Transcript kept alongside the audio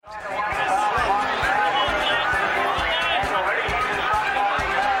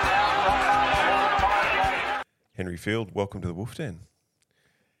Henry Field, welcome to the Wolf Den.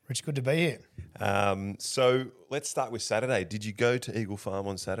 Rich, good to be here. So let's start with Saturday. Did you go to Eagle Farm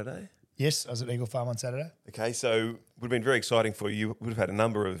on Saturday? Yes, I was at Eagle Farm on Saturday. Okay, so it would have been very exciting for you. You would have had a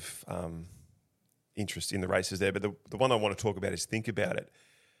number of interest in the races there, but the one I want to talk about is Think About It,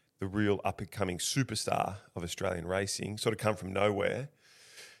 the real up-and-coming superstar of Australian racing, sort of come from nowhere.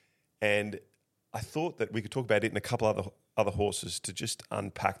 And I thought that we could talk about it and a couple other horses to just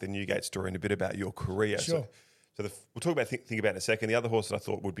unpack the Newgate story and a bit about your career. Sure. So we'll talk about Think About It in a second. The other horse that I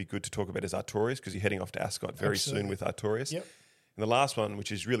thought would be good to talk about is Artorias, because you're heading off to Ascot very soon with Artorias. Yep. And the last one,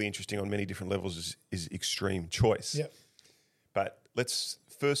 which is really interesting on many different levels, is Extreme Choice. Yep. But let's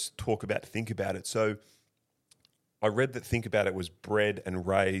first talk about Think About It. So I read that Think About It was bred and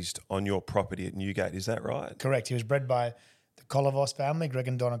raised on your property at Newgate. Is that right? Correct. He was bred by the Kolovos family, Greg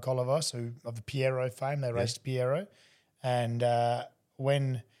and Donna Kolovos, who of the Piero fame. They raced Piero. And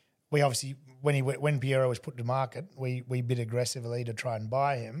when Piero was put to market, we bid aggressively to try and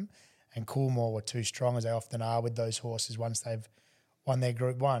buy him, and Coolmore were too strong, as they often are with those horses once they've won their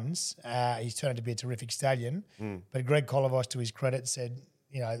Group 1s. He's turned out to be a terrific stallion. But Greg Kolovos, to his credit, said,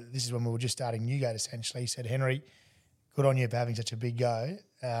 this is when we were just starting Newgate essentially. He said, Henry, good on you for having such a big go.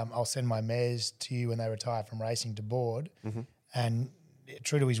 I'll send my mares to you when they retire from racing to board. Mm-hmm. And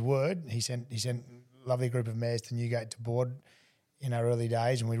true to his word, he sent a lovely group of mares to Newgate to board in our early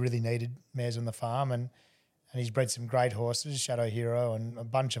days, and we really needed mares on the farm. And he's bred some great horses, Shadow Hero and a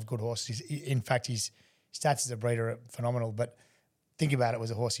bunch of good horses. In fact, his stats as a breeder are phenomenal. But Think About It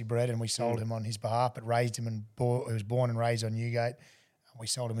was a horse he bred, and we sold him on his behalf, but raised him he was born and raised on Newgate. And we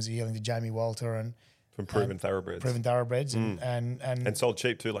sold him as a yearling to Jamie Walter and from Proven Thoroughbreds. And sold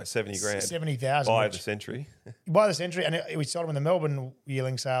cheap too, like 70 grand. 70,000. By the Century. By the Century. And we sold him in the Melbourne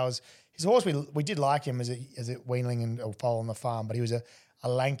yearling sales. His horse, we did like him as a weanling and a foal on the farm, but he was a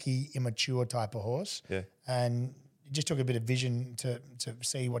lanky, immature type of horse. Yeah. And it just took a bit of vision to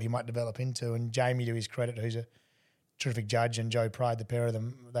see what he might develop into. And Jamie, to his credit, who's a terrific judge, and Joe Pride, the pair of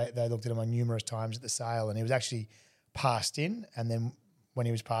them, they looked at him on numerous times at the sale, and he was actually passed in. And then when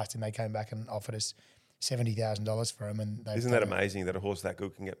he was passed in, they came back and offered us $70,000 for him. And isn't that amazing that a horse that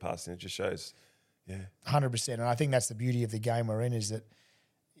good can get passed in? It just shows, 100%. And I think that's the beauty of the game we're in, is that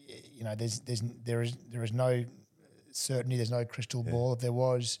there is no certainty, there's no crystal ball. If there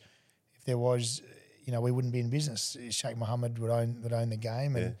was, we wouldn't be in business. Sheikh Mohammed would own the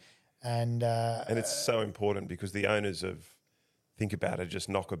game, and it's so important because the owners of Think About It just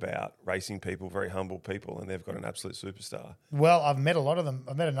knock about racing people, very humble people, and they've got an absolute superstar. Well, I've met a lot of them.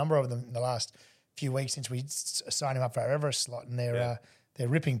 I've met a number of them in the last few weeks since we signed him up for our Everest slot, and they're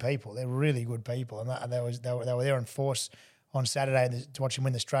ripping people. They're really good people, and they were there in force on Saturday to watch him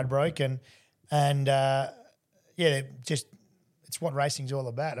win the Stradbroke, it's what racing's all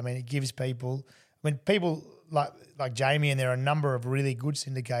about. I mean, it gives people. People like Jamie, and there are a number of really good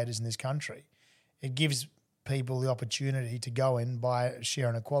syndicators in this country. It gives people the opportunity to go in, buy a share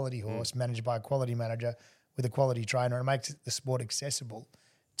in a quality horse, managed by a quality manager with a quality trainer, and it makes the sport accessible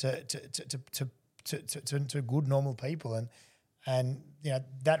to good normal people, and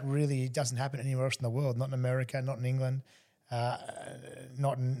that really doesn't happen anywhere else in the world. Not in America, not in England,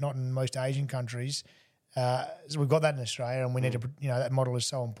 not in most Asian countries. So we've got that in Australia, and we need to. That model is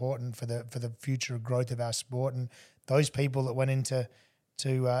so important for the future growth of our sport. And those people that went into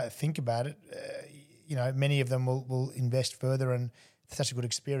Think About It, many of them will invest further and such a good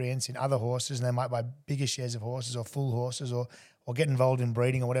experience in other horses, and they might buy bigger shares of horses or full horses or get involved in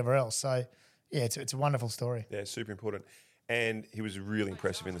breeding or whatever else. So, it's a wonderful story. Yeah, super important. And he was really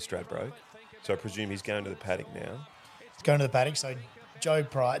impressive in the Stradbroke. So I presume he's going to the paddock now. He's going to the paddock. So Joe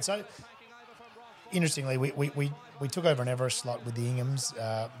Pride. So interestingly, we took over an Everest slot with the Inghams,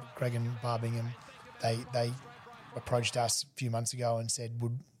 Greg and Barb Ingham. They approached us a few months ago and said,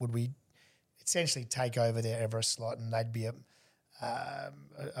 would we essentially take over their Everest slot, and they'd be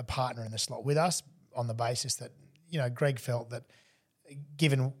a partner in the slot with us on the basis that, Greg felt that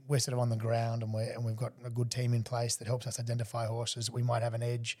given we're sort of on the ground and we've got a good team in place that helps us identify horses, we might have an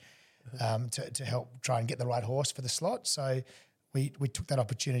edge to help try and get the right horse for the slot. So we took that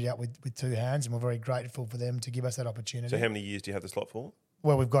opportunity out with two hands, and we're very grateful for them to give us that opportunity. So how many years do you have the slot for?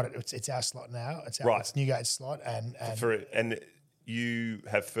 Well, we've got it. It's our slot now. It's Newgate's slot, and you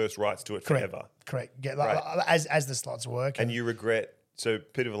have first rights to it forever. Correct. Yeah, as the slots work. And you regret. So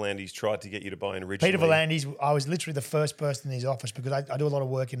Peter Volandes tried to get you to buy in originally. Peter Volandes, I was literally the first person in his office because I do a lot of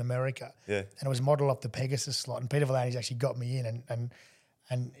work in America. Yeah. And it was modelled off the Pegasus slot, and Peter Volandes actually got me in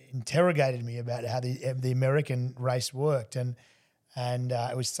and interrogated me about how the American race worked, and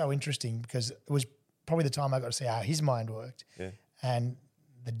it was so interesting because it was probably the time I got to see how his mind worked, and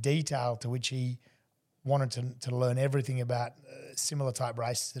the detail to which he wanted to learn everything about similar type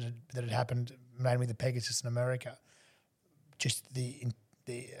races that had happened, mainly the Pegasus in America. Just the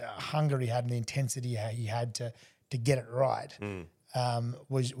hunger he had and the intensity he had to get it right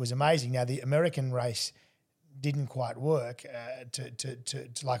was amazing. Now, the American race didn't quite work to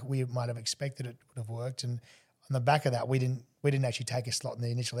like we might have expected it would have worked, and on the back of that, we didn't actually take a slot in the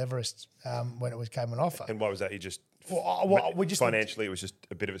initial Everest when it came on offer. And why was that? You just we just financially, it was just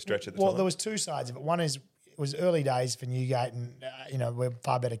a bit of a stretch at the time. Well, there was two sides of it. One is it was early days for Newgate, and we're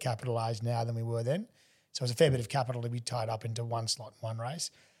far better capitalised now than we were then. So it was a fair bit of capital to be tied up into one slot in one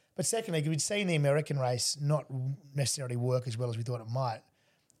race. But secondly, we'd seen the American race not necessarily work as well as we thought it might.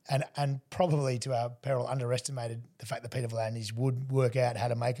 And probably to our peril underestimated the fact that Peter V'landys would work out how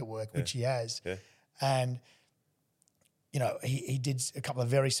to make it work, which he has. Yeah. And, he did a couple of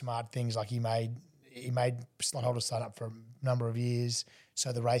very smart things, like he made slot holders sign up for a number of years,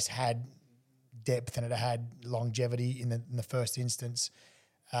 so the race had depth and it had longevity in the first instance.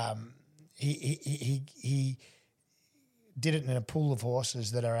 He did it in a pool of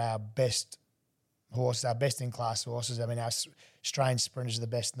horses that are our best horses, our best in class horses. I mean, our Australian sprinters are the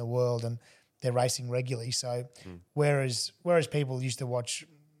best in the world, and they're racing regularly. So, whereas people used to watch,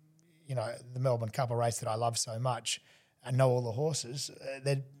 the Melbourne Cup, a race that I love so much, and know all the horses,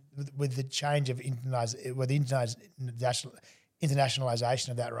 with the change of internationalisation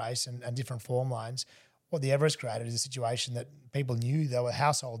of that race and different form lines, what the Everest created is a situation that people knew they were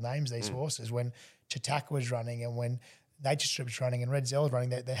household names, these horses. When Chautauqua was running and when Nature Strip was running and Red Zell was running,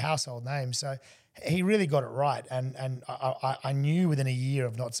 they're household names. So he really got it right. And I knew within a year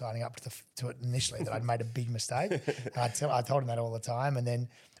of not signing up to it initially that I'd made a big mistake. I told him that all the time. And then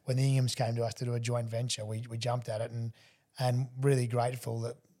when the Inghams came to us to do a joint venture, we jumped at it and really grateful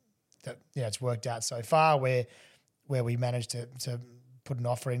that it's worked out so far where we managed to put an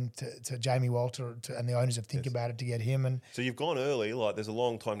offer in to Jamie Walter and the owners of Think About It to get him. And so you've gone early. Like, there's a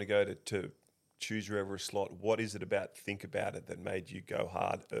long time to go to choose your Everest slot. What is it about Think About It that made you go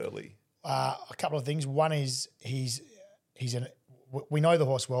hard early? A couple of things. One is we know the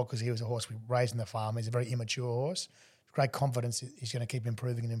horse well because he was a horse we raised in the farm. He's a very immature horse. Great confidence he's going to keep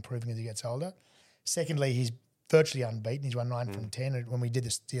improving as he gets older. Secondly, he's virtually unbeaten. He's won 9 from 10. When we did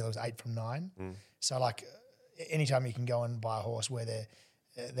this deal, it was 8 from 9. So, like, anytime you can go and buy a horse where they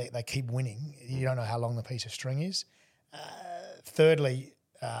keep winning, you don't know how long the piece of string is. Thirdly,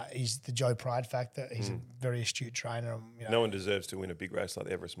 he's the Joe Pride factor. He's a very astute trainer. No one deserves to win a big race like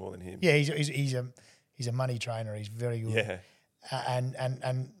the Everest more than him. Yeah, he's a money trainer. He's very good. Yeah.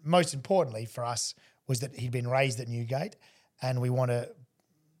 And most importantly for us was that he'd been raised at Newgate, and we want to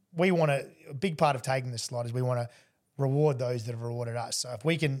a big part of taking the slot is we want to reward those that have rewarded us. So if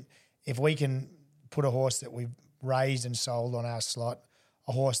we can put a horse that we've raised and sold on our slot,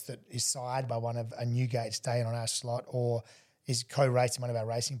 a horse that is sired by one of a Newgate staying on our slot, or is co-racing one of our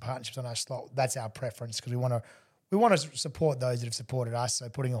racing partnerships on our slot, that's our preference, because we want to support those that have supported us. So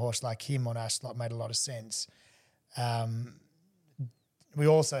putting a horse like him on our slot made a lot of sense. We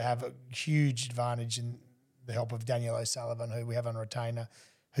also have a huge advantage in the help of Daniel O'Sullivan, who we have on retainer,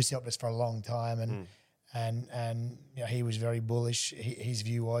 who's helped us for a long time, and he was very bullish. His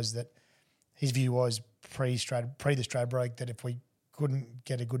view was pre the Stradbroke that if we couldn't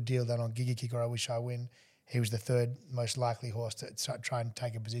get a good deal done on Giga Kick or I Wish I Win, he was the third most likely horse to try and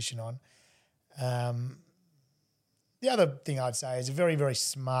take a position on. The other thing I'd say is a very, very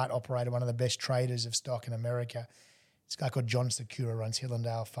smart operator, one of the best traders of stock in America. This guy called John Secura runs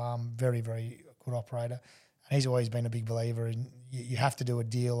Hillendale Farm, very, very good operator. And he's always been a big believer in you have to do a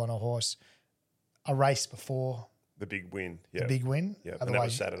deal on a horse, a race before the big win. The big win. Yeah, otherwise and that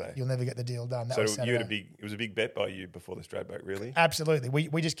was Saturday. You'll never get the deal done. So it was a big bet by you before the Stradbroke, really? Absolutely.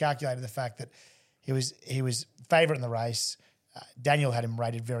 We just calculated the fact that he was favourite in the race. Daniel had him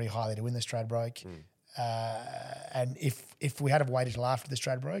rated very highly to win the Stradbroke. And if we had have waited till after the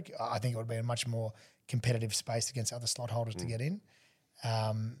Stradbroke, I think it would be a much more competitive space against other slot holders to get in.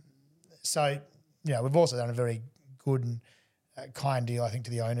 We've also done a very good and kind deal, I think,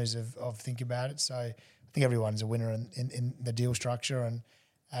 to the owners of Think About It. So I think everyone's a winner in the deal structure,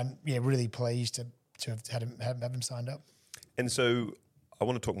 and really pleased to have him signed up. And so I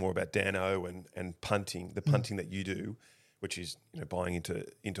want to talk more about Dano and punting, the punting that you do, which is buying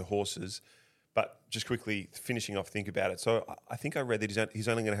into horses. But just quickly finishing off, Think About It. So I think I read that he's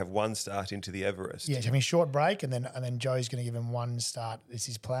only going to have one start into the Everest. Yeah, I mean, short break, and then Joe's going to give him one start. Is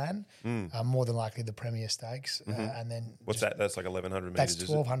his plan. More than likely the Premier Stakes, and then what's that? That's like 1,100 meters. That's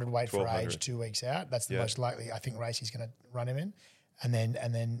 1,200 weight for age, 2 weeks out. That's the most likely, I think, race he's going to run him in, and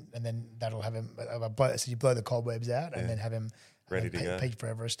then that'll have him. So you blow the cobwebs out, and then have him Ready to go. Peak for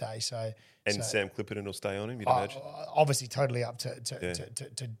Everest Day. So Sam Clipperton will stay on him, you'd imagine? Obviously, totally up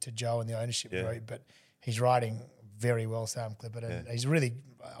to Joe and the ownership group, but he's riding very well, Sam Clipperton. He's really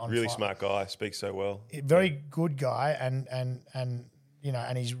really smart guy, speaks so well. Very good guy, and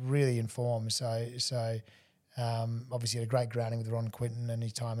he's really informed. So obviously had a great grounding with Ron Quinton and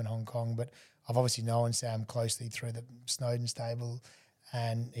his time in Hong Kong, but I've obviously known Sam closely through the Snowden stable,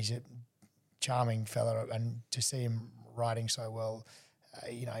 and he's a charming fella, and to see him riding so well,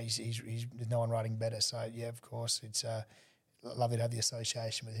 he's there's no one riding better. So yeah, of course, it's lovely to have the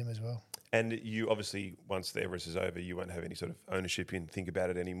association with him as well. And you obviously, once the Everest is over, you won't have any sort of ownership in Think About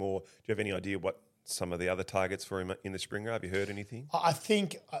It anymore. Do you have any idea what some of the other targets for him in the spring are? Have you heard anything? I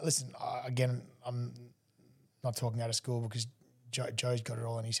think, listen, again, I'm not talking out of school because Joe's got it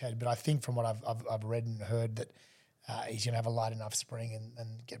all in his head, but I think from what I've read and heard that he's going to have a light enough spring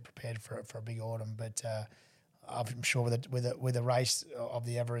and get prepared for a big autumn. But I'm sure with a race of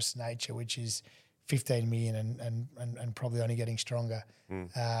the Everest nature, which is 15 million and probably only getting stronger,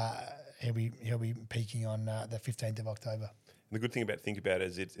 he'll be peaking on the 15th of October. And the good thing about Think About It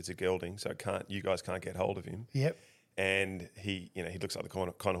is it's a gelding, so you guys can't get hold of him. Yep. And he looks like the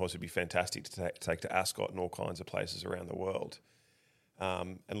kind of horse would be fantastic to take to Ascot and all kinds of places around the world.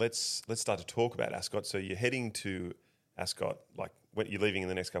 And let's start to talk about Ascot. So you're heading to Ascot, like you're leaving in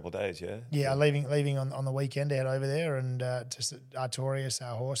the next couple of days, yeah? Yeah, leaving on the weekend to head over there, and just Artorias,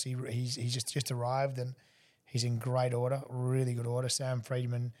 our horse, he's just arrived and he's in great order, really good order. Sam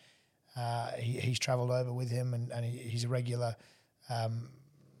Friedman, he's travelled over with him, and he's a regular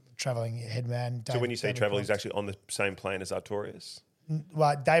travelling head man. So when you say travel, he's actually on the same plane as Artorias?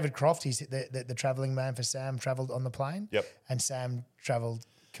 Well, David Croft, he's the travelling man for Sam, travelled on the plane. Yep. And Sam travelled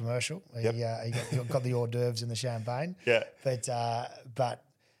commercial. Yep. He got the hors d'oeuvres and the champagne. Yeah. But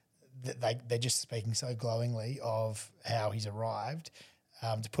they're just speaking so glowingly of how he's arrived.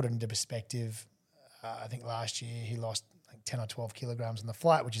 To put it into perspective, I think last year he lost 10 or 12 kilograms on the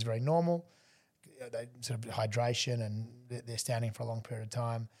flight, which is very normal. They sort of hydration, and they're standing for a long period of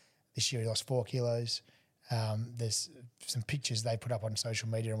time. This year he lost 4 kilos. There's some pictures they put up on social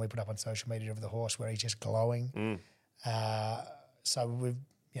media, and we put up on social media of the horse where he's just glowing. So we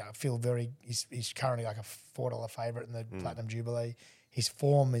feel he's currently like a $4 favourite in the Platinum Jubilee. His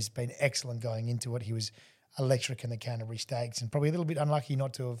form has been excellent going into it. He was electric in the Canterbury Stakes, and probably a little bit unlucky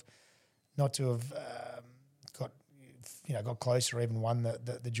not to have got closer, or even won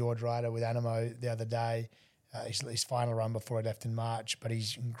the George Rider with Animo the other day. His final run before he left in March, but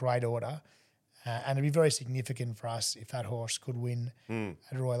he's in great order. And it'd be very significant for us if that horse could win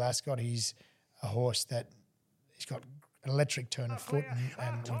at Royal Ascot. He's a horse that he's got an electric turn of foot,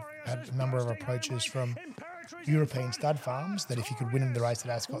 and we've had a number of approaches from European stud farms that if he could win in the race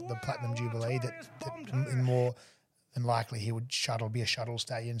at Ascot, the Platinum Jubilee, that in more than likely he would be a shuttle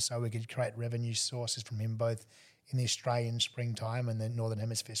stallion, so we could create revenue sources from him both in the Australian springtime and the Northern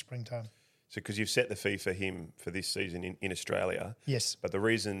Hemisphere springtime. So because you've set the fee for him for this season in Australia. Yes. But the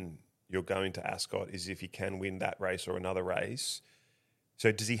reason you're going to Ascot is if he can win that race or another race.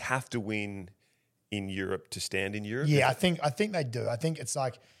 So does he have to win in Europe to stand in Europe? Yeah, I think they do. I think it's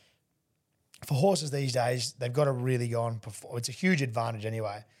like for horses these days, they've got to really go and perform. It's a huge advantage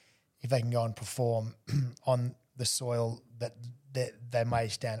anyway if they can go and perform on the soil that they may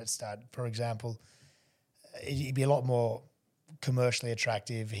stand at stud. For example, he'd be a lot more commercially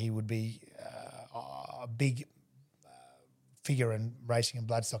attractive. He would be a big figure in racing and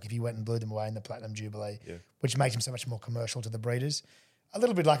bloodstock if he went and blew them away in the Platinum Jubilee, which makes him so much more commercial to the breeders. A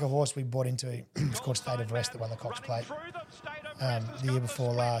little bit like a horse we bought into, it's called State of Rest, that won the Cox Plate the year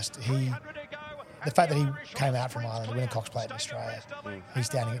before last. The fact that he came out from Ireland to win a Cox Plate in Australia, he's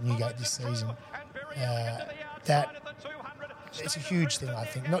standing at Newgate this season, that it's a huge thing, I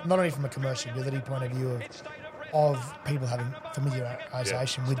think, not only from a commerciality point of view of people having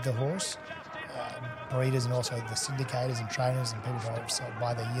familiarisation with the horse, breeders and also the syndicators and trainers and people trying to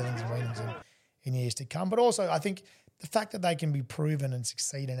buy their yearlings and weanlings in years to come. But also I think the fact that they can be proven and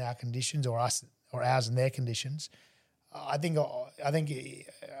succeed in our conditions or ours in their conditions, I think it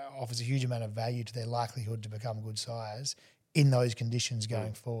offers a huge amount of value to their likelihood to become good sires in those conditions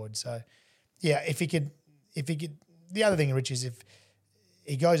going forward. So, yeah, if he could, the other thing, Rich, is if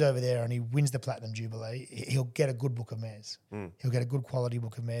he goes over there and he wins the Platinum Jubilee, he'll get a good book of mares. He'll get a good quality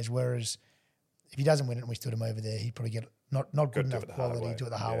book of mares. Whereas if he doesn't win it and we stood him over there, he'd probably get not good enough quality to do it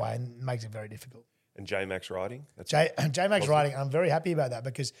the hard way, and makes it very difficult. And J-Max riding? J-Max riding, I'm very happy about that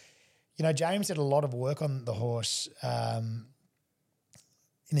because, James did a lot of work on the horse in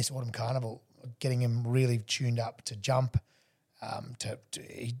this Autumn Carnival, getting him really tuned up to jump,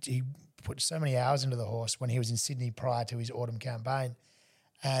 He put so many hours into the horse when he was in Sydney prior to his autumn campaign,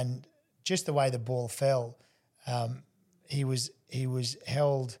 and just the way the ball fell, he was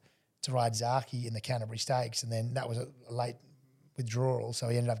held to ride Zaki in the Canterbury Stakes, and then that was a late withdrawal, so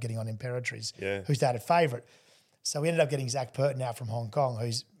he ended up getting on Imperatriz, who started favourite. So we ended up getting Zach Purton out from Hong Kong,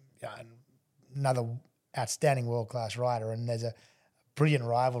 who's another outstanding world-class rider, and there's a brilliant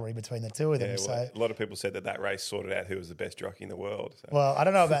rivalry between the two of them. Well, So a lot of people said that race sorted out who was the best jockey in the world. So. Well, I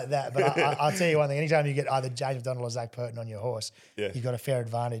don't know about that, but I'll tell you one thing. Anytime you get either James McDonald or Zach Purton on your horse, you've got a fair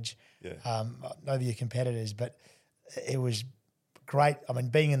advantage over your competitors. But it was great. I mean,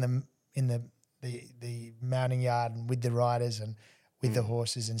 being in the mounting yard and with the riders and with the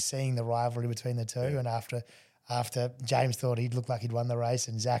horses and seeing the rivalry between the two. And after James thought he'd looked like he'd won the race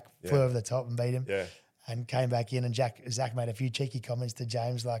and Zach flew over the top and beat him and came back in, and Zach made a few cheeky comments to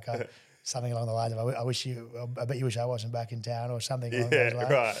James like something along the lines of, I bet you wish I wasn't back in town, or something along those lines.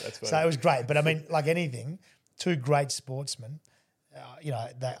 Right, that's funny. So it was great. But I mean, like anything, two great sportsmen,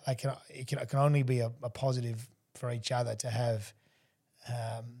 it can only be a positive for each other to have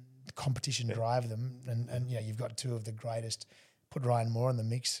competition drive them, and you've got two of the greatest. Put Ryan Moore in the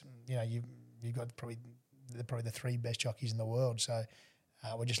mix. You've got probably the three best jockeys in the world. So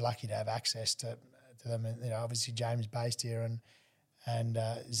we're just lucky to have access to them. And obviously James based here, and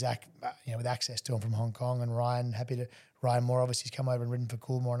Zach, with access to him from Hong Kong, and Ryan Moore obviously has come over and ridden for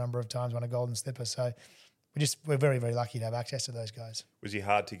Coolmore a number of times, won a Golden Slipper. So we're very, very lucky to have access to those guys. Was he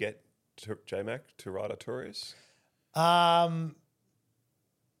hard to get to J-Mac to ride Artorias?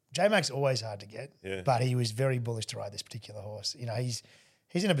 J-Mac's always hard to get, but he was very bullish to ride this particular horse. He's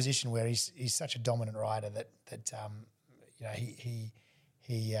in a position where he's such a dominant rider that he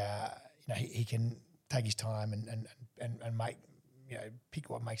can take his time and make pick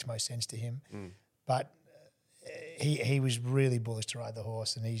what makes most sense to him. But he was really bullish to ride the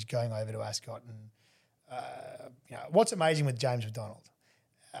horse, and he's going over to Ascot. And what's amazing with James McDonald,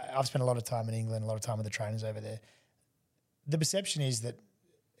 I've spent a lot of time in England, a lot of time with the trainers over there. The perception is that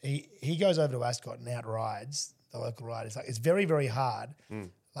he goes over to Ascot and outrides the local riders. Like, it's very, very hard.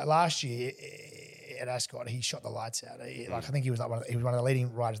 Like last year at Ascot, he shot the lights out. I think he was one of the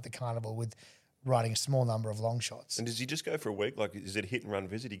leading riders at the carnival with riding a small number of long shots. And does he just go for a week? Like, is it a hit and run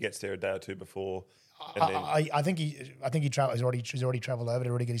visit? He gets there a day or two before. I think he he's already travelled over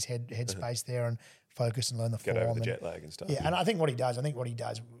to really get his head space there and focus and learn the form. Get over the jet lag and stuff. Yeah, and I think what he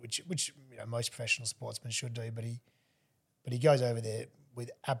does, which most professional sportsmen should do, but he goes over there with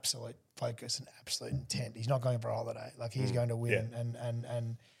absolute focus and absolute intent. He's not going for a holiday. Like, he's going to win.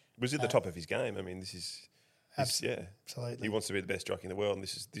 And was it the top of his game? I mean, this is absolutely. He wants to be the best jockey in the world, and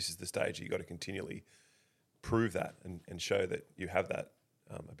this is the stage you've got to continually prove that and show that you have that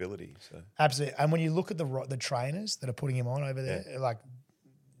ability. So absolutely. And when you look at the trainers that are putting him on over there, like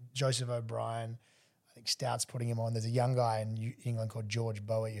Joseph O'Brien, I think Stout's putting him on. There's a young guy in England called George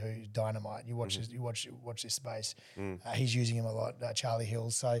Bowie who's dynamite. You watch this space. He's using him a lot. Charlie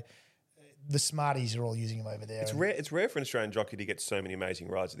Hill. So the smarties are all using him over there. It's rare for an Australian jockey to get so many amazing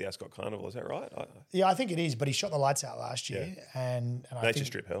rides at the Ascot Carnival. Is that right? Yeah, I think it is. But he shot the lights out last year, and Nature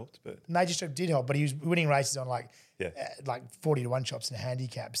Strip helped. But Nature Strip did help. But he was winning races on like 40-1 chops and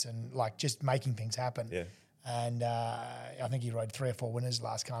handicaps, and like just making things happen. Yeah. And I think he rode 3 or 4 winners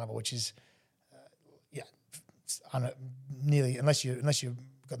last carnival, which is nearly unless you've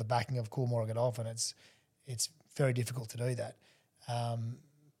got the backing of Coolmore or Godolphin, it's very difficult to do that.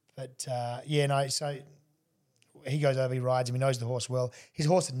 So he goes over, he rides him, he knows the horse well. His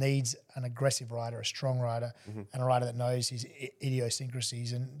horse needs an aggressive rider, a strong rider, and a rider that knows his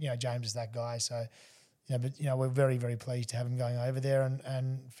idiosyncrasies. And James is that guy. So we're very, very pleased to have him going over there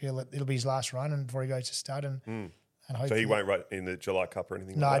and feel that it'll be his last run and before he goes to stud and so he won't ride in the July Cup or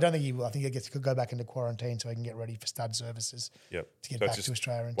anything. No, like I don't think he will. I think he could go back into quarantine so he can get ready for stud services. Yep. To get back to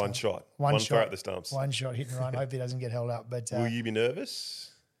Australia. In one time. shot. One shot at the stumps. One shot, hit and run. Hope he doesn't get held up. But will you be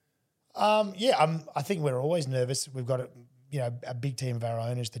nervous? I think we're always nervous. We've got a big team of our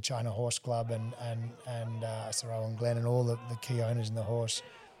owners, the China Horse Club and Sir Owen Glenn and all the key owners in the horse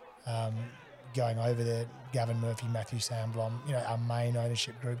going over there. Gavin Murphy, Matthew Samblom, our main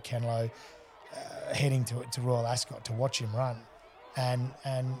ownership group, Ken Lowe, heading to Royal Ascot to watch him run, and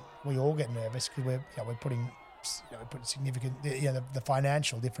we all get nervous because we're putting significant the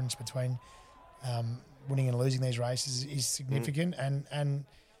financial difference between winning and losing these races is significant, and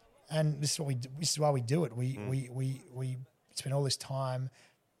this is why we do it. We spend all this time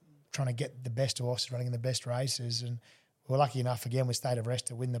trying to get the best horses running in the best races, and we were lucky enough again with State of Rest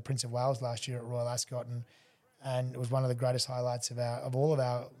to win the Prince of Wales last year at Royal Ascot, and it was one of the greatest highlights of all of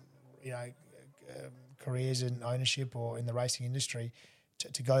our careers in ownership or in the racing industry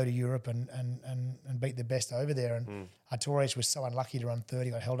to go to Europe and beat the best over there. And Artorias was so unlucky to run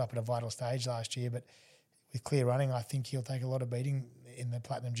 30, got held up at a vital stage last year. But with clear running, I think he'll take a lot of beating in the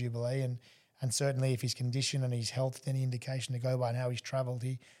Platinum Jubilee. And certainly if his condition and his health, any indication to go by and how he's travelled,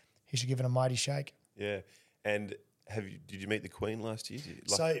 he should give it a mighty shake. Yeah. And did you meet the Queen last year?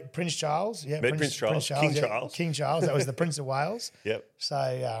 So Prince Charles, met Prince Charles, King Charles. King Charles, that was the Prince of Wales. Yep.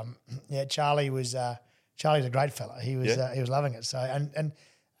 So Charlie's a great fella. He was loving it. So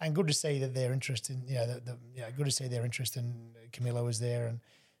and good to see that their interest in good to see their interest in Camilla was there and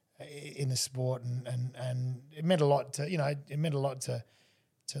in the sport and it meant a lot to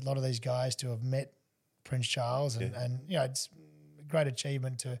a lot of these guys to have met Prince Charles and it's a great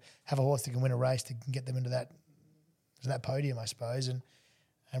achievement to have a horse that can win a race that can get them into that podium, I suppose, and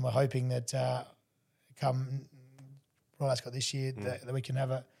we're hoping that come Royal Ascot this year that we can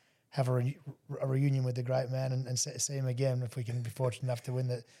have a reunion with the great man and see him again if we can be fortunate enough to win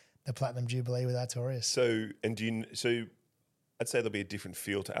the Platinum Jubilee with Artorias. So I'd say there'll be a different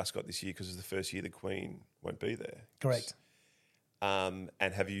feel to Ascot this year because it's the first year the Queen won't be there. Correct. And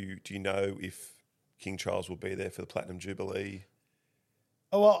do you know if King Charles will be there for the Platinum Jubilee?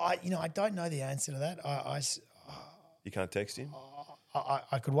 Oh well, I don't know the answer to that. You can't text him?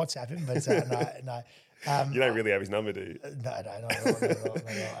 I could WhatsApp him, but no. You don't really have his number, do you? No.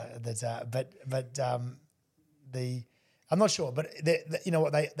 I'm not sure, but you know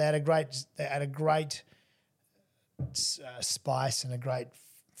what they had a great spice and a great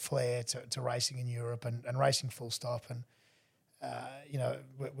flair to racing in Europe and racing full stop. And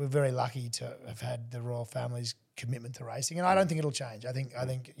we're very lucky to have had the royal family's commitment to racing, and I don't think it'll change. I think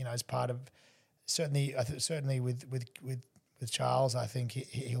as part of certainly with Charles, I think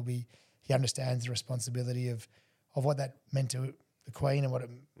he understands the responsibility of what that meant to the Queen and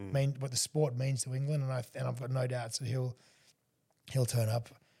what the sport means to England, and I've got no doubts that he'll turn up.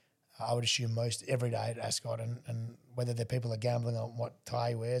 I would assume most every day at Ascot, and whether the people are gambling on what tie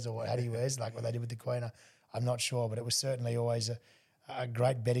he wears or what hat he wears, like what they did with the Queen, I'm not sure. But it was certainly always a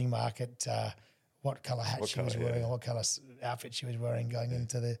great betting market. What colour hat she was wearing, or what colour outfit she was wearing going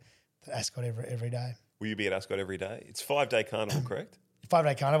into the Ascot every day. Will you be at Ascot every day? It's 5-day carnival, correct?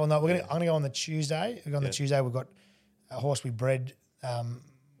 5-day carnival. No, I'm going to go on the Tuesday. On the Tuesday, we've got a horse we bred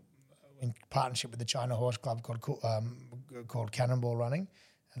in partnership with the China Horse Club called Cannonball Running,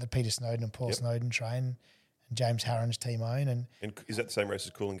 and that Peter Snowden and Paul Snowden train, and James Harron's team own. And is that the same race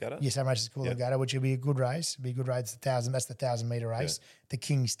as Coolangatta? Yes, same race as Coolangatta, which will be a good race. It'll be a good race. That's the 1,000-metre race. Yeah. The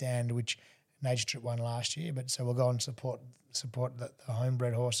King's Stand, which Nature Trip won last year. But so we'll go and support the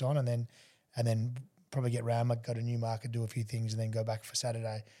homebred horse on, and then probably get round, go to Newmarket, do a few things, and then go back for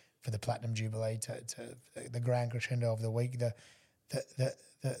Saturday for the Platinum Jubilee to the grand crescendo of the week,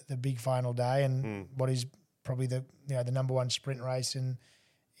 the big final day, and what is probably the number one sprint race in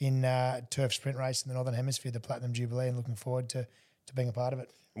turf sprint race in the Northern Hemisphere, the Platinum Jubilee, and looking forward to being a part of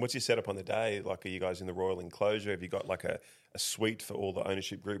it. And what's your setup on the day? Like, are you guys in the Royal Enclosure? Have you got like a suite for all the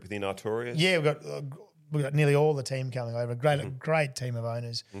ownership group within Artorias? Yeah, we've got nearly all the team coming over. A great team of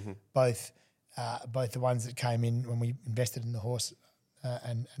owners, both the ones that came in when we invested in the horse,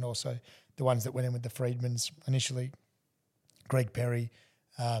 and also the ones that went in with the Freedmans initially. Greg Perry,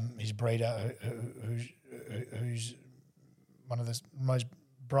 his breeder, who's one of the most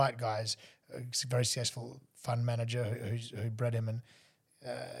bright guys, a very successful fund manager who bred him, and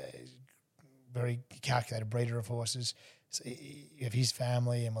very calculated breeder of horses. So you have his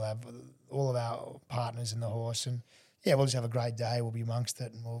family, and we'll have all of our partners in the horse, and we'll just have a great day. We'll be amongst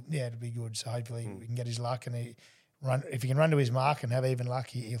it, and it'll be good. So hopefully we can get his luck, and if he can run to his mark and have even luck,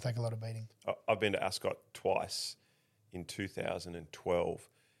 he'll take a lot of beating. I've been to Ascot twice in 2012.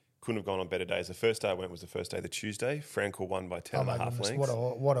 Couldn't have gone on better days. The first day I went was the first day, the Tuesday. Frankel won by 10 and a half lengths. What a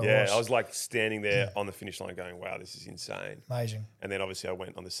horse. Yeah, I was like standing there on the finish line going, wow, this is insane. Amazing. And then obviously I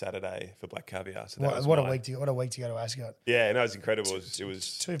went on the Saturday for Black Caviar. So what a week to go to Ascot. Yeah, no, it was incredible. It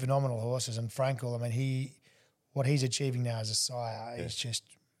was two phenomenal horses. And Frankel, I mean, what he's achieving now as a sire, he's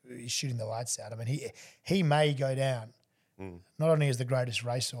shooting the lights out. I mean, he may go down not only as the greatest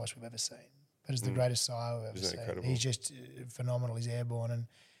racehorse we've ever seen, but as the greatest sire we've ever seen. Incredible? He's just phenomenal. He's airborne,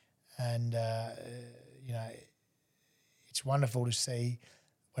 and it's wonderful to see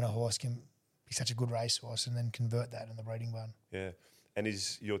when a horse can be such a good racehorse and then convert that in the breeding barn. Yeah. And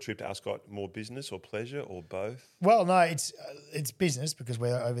is your trip to Ascot more business or pleasure or both? Well, no, it's business because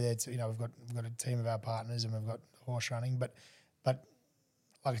we're over there. We've got a team of our partners and we've got horse running, but like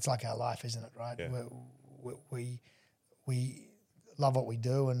it's like our life, isn't it? Right? Yeah. We love what we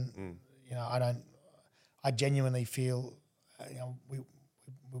do, and I genuinely feel we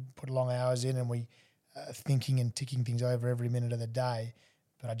put long hours in, and we thinking and ticking things over every minute of the day.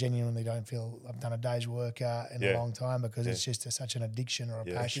 But I genuinely don't feel I've done a day's work in a long time because it's just such an addiction or a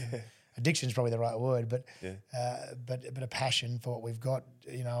passion. Addiction is probably the right word, but a passion for what we've got,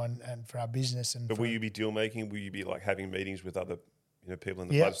 and for our business. And but will you be deal making? Will you be like having meetings with other people in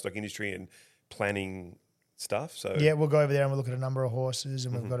the bloodstock industry and planning stuff? So yeah, we'll go over there and we'll look at a number of horses,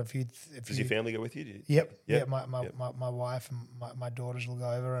 and we've got a few. Does your family go with you? Yep. My wife and my daughters will go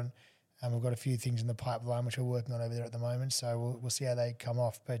over, and we've got a few things in the pipeline which we're working on over there at the moment. So we'll see how they come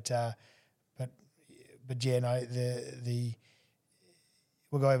off. But yeah, no,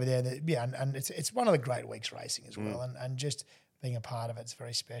 we'll go over there. And it's one of the great weeks racing as well, and just being a part of it's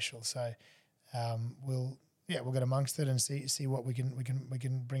very special. So we'll get amongst it and see what we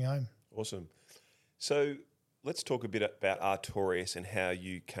can bring home. Awesome. So let's talk a bit about Artorias and how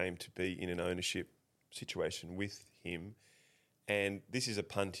you came to be in an ownership situation with him. And this is a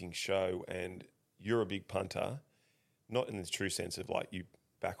punting show, and you're a big punter, not in the true sense of like you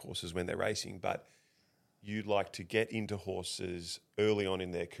back horses when they're racing, but you like to get into horses early on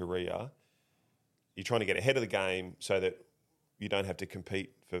in their career. You're trying to get ahead of the game so that you don't have to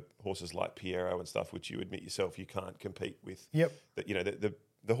compete for horses like Piero and stuff, which you admit yourself you can't compete with. Yep.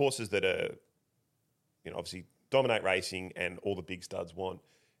 The horses that are, obviously dominate racing and all the big studs want.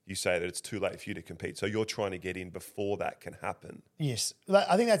 You say that it's too late for you to compete, so you're trying to get in before that can happen. Yes,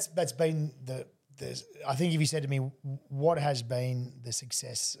 I think that's been I think if you said to me what has been the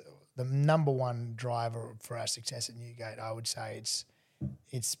success, the number one driver for our success at Newgate, I would say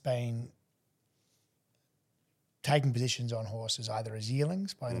it's been taking positions on horses either as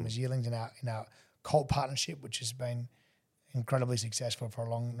yearlings, buying them as yearlings in our colt partnership, which has been incredibly successful for a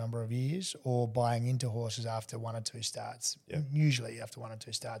long number of years, or buying into horses after one or two starts, usually after one or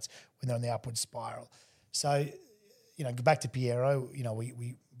two starts when they're on the upward spiral. So, go back to Piero,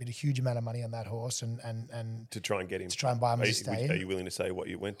 we bid a huge amount of money on that horse and to try and get him. To try and buy him to stay. Are you willing to say what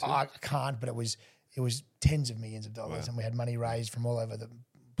you went to? I can't, but it was tens of millions of dollars, and we had money raised from all over the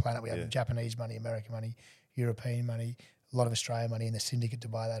planet. We had Japanese money, American money, European money, a lot of Australian money in the syndicate to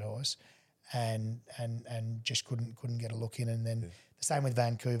buy that horse. And just couldn't get a look in, and then the same with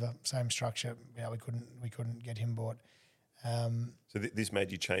Vancouver, same structure. We couldn't get him bought. So this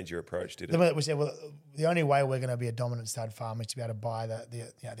made you change your approach, did it? Then we said, well, the only way we're going to be a dominant stud farm is to be able to buy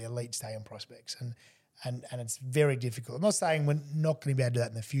the elite stay-in prospects, and it's very difficult. I'm not saying we're not going to be able to do that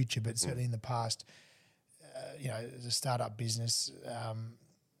in the future, but certainly in the past, as a startup business,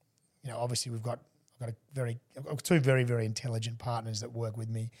 obviously I've got two very, very intelligent partners that work with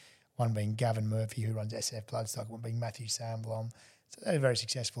me. One being Gavin Murphy, who runs SF Bloodstock, one being Matthew Samblom. So they're very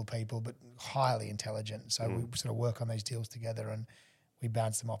successful people, but highly intelligent. So we sort of work on these deals together, and we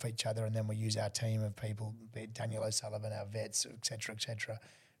bounce them off each other, and then we use our team of people, be it Daniel O'Sullivan, our vets, et cetera,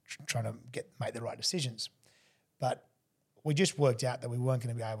 trying to make the right decisions. But we just worked out that we weren't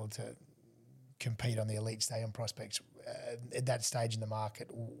going to be able to compete on the elite stadium prospects at that stage in the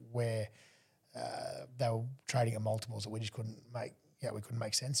market where they were trading at multiples that we just couldn't make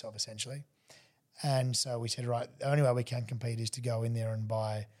sense of, essentially. And so we said, right, the only way we can compete is to go in there and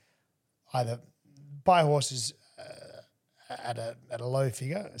buy horses at a low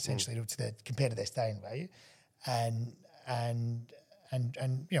figure, essentially, compared to their staying value, and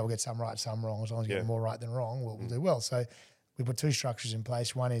we'll get some right, some wrong. As long as we get more right than wrong, we'll do well. So we put two structures in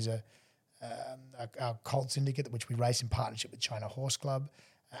place. One is our colt syndicate, which we race in partnership with China Horse Club,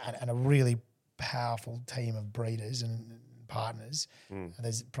 and a really powerful team of breeders and partners.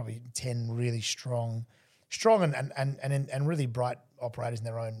 There's probably 10 really strong and really bright operators in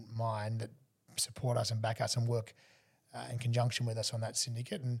their own mind that support us and back us and work in conjunction with us on that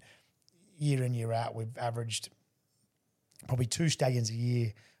syndicate. And year in, year out, we've averaged probably 2 stallions a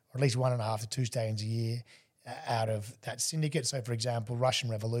year, or at least 1.5 to 2 stallions a year out of that syndicate. So, for example, Russian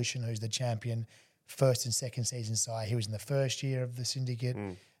Revolution, who's the champion first and second season sire, he was in the first year of the syndicate.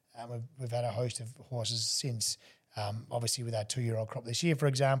 We've had a host of horses since. Obviously, with our 2-year-old crop this year, for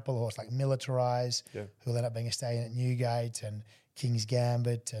example, a horse like Militarize, who'll end up being a stallion at Newgate, and King's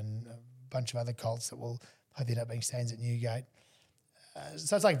Gambit, and a bunch of other colts that will hopefully end up being stallions at Newgate.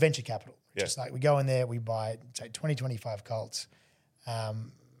 So it's like venture capital. Just like we go in there, we buy, say, 20, 25 colts.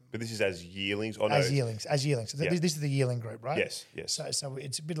 But this is as yearlings? Yearlings. So this is the yearling group, right? Yes. So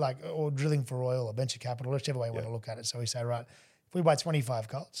it's a bit like drilling for oil or venture capital, whichever way you want to look at it. So we say, right, if we buy 25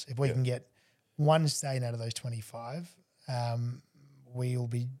 colts, if we can get one stallion out of those 25, we'll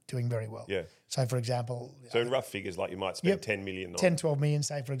be doing very well. Yeah. So, for example... So in rough figures, like you might spend 10 million on... 10, 12 million,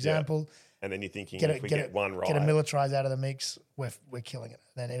 say, for example. Yeah. And then you're thinking, if we get one right... Get a Militarize out of the mix, we're killing it.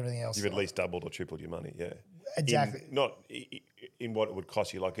 Then everything else... You've at least doubled or tripled your money, Exactly. In what it would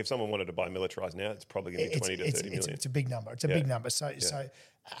cost you. Like if someone wanted to buy Militarized now, it's probably going to be 20 to 30 million. It's a big number. It's a big number. So,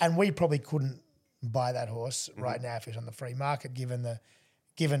 and we probably couldn't buy that horse right now if it was on the free market, given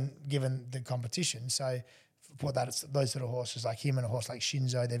the competition. So, for that, those sort of horses like him and a horse like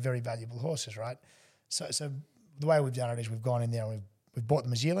Shinzo, they're very valuable horses, right? So the way we've done it is we've gone in there and we've bought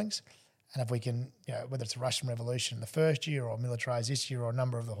them as yearlings, and if we can, whether it's a Russian Revolution in the first year or Militarized this year or a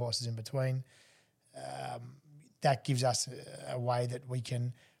number of the horses in between, that gives us a way that we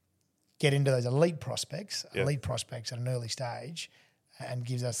can get into those elite prospects at an early stage, and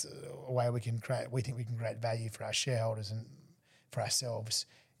gives us a way we think we can create value for our shareholders and for ourselves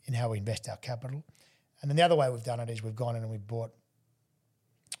in how we invest our capital. And then the other way we've done it is we've gone and we've bought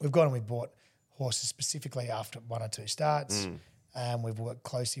horses specifically after one or two starts. And we've worked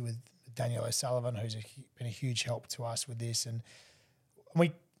closely with Daniel O'Sullivan, who's been a huge help to us with this. And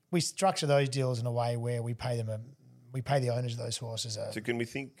we structure those deals in a way where we pay the owners of those horses. So can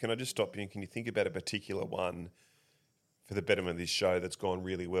I just stop you? And can you think about a particular one for the betterment of this show that's gone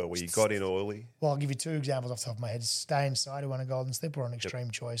really well, where you got in early? Well, I'll give you two examples off the top of my head. Stay Inside, who won a Golden Slipper, on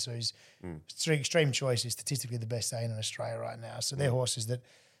Extreme Choice, Extreme Choice is statistically the best stay in Australia right now. So they're horses that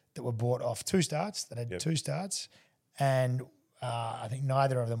were bought off two starts, that had two starts, and I think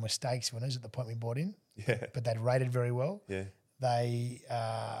neither of them were stakes winners at the point we bought in, but they'd rated very well. Yeah. They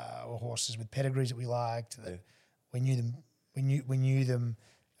were horses with pedigrees that we liked. We knew them. We knew them,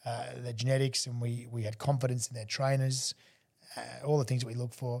 their genetics, and we had confidence in their trainers, all the things that we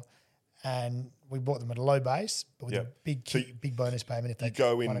look for, and we bought them at a low base, but with a big bonus payment. If you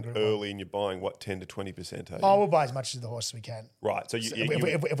go in early and you're buying 10 to 20%. We'll buy as much as the horse we can. Right. So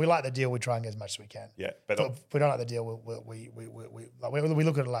if we like the deal, we try and get as much as we can. Yeah, but if we don't like the deal, we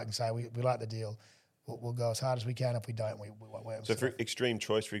look at it like and say we like the deal. We'll go as hard as we can. If we don't, we won't. So for Extreme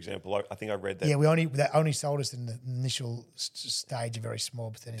Choice, for example, I think I read that. Yeah, they only sold us in the initial stage a very small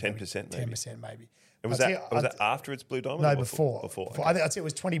percentage. 10%, 10% maybe. And was that after its Blue Diamond? No, or before. Before. Okay. I'd say it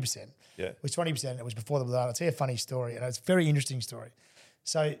was 20%. Yeah, it was 20%. It was before the Blue Diamond. I'll tell you a funny story, and it's a very interesting story.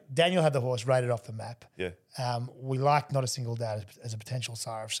 So Daniel had the horse rated off the map. Yeah. We liked Not a Single Doubt as a potential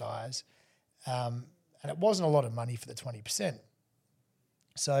sire of size, and it wasn't a lot of money for the 20%.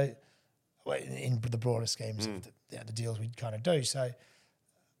 So, in the broader schemes of the deals we'd kind of do. So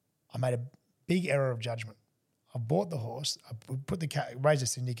I made a big error of judgment. I bought the horse. I raised a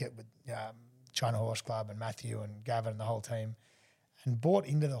syndicate with China Horse Club and Matthew and Gavin and the whole team, and bought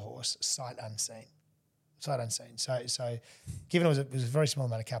into the horse sight unseen. So given it was a very small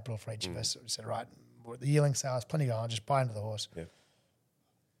amount of capital for each of us, we said, right, the yearling sales, plenty going on, just buy into the horse. Yeah.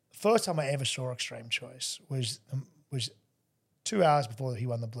 First time I ever saw Extreme Choice was 2 hours before he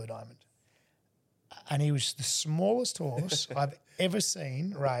won the Blue Diamond. And he was the smallest horse I've ever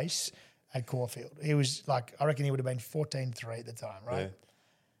seen race at Caulfield. He was like, I reckon he would have been 14.3 at the time, right? Yeah.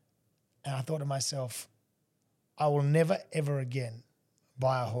 And I thought to myself, I will never, ever again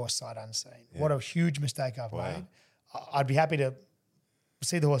buy a horse sight unseen. Yeah. What a huge mistake I've made. I'd be happy to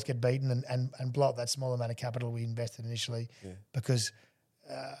see the horse get beaten and blow up that small amount of capital we invested initially because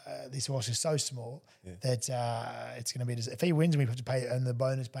this horse is so small that it's going to be. If he wins, we have to pay, and the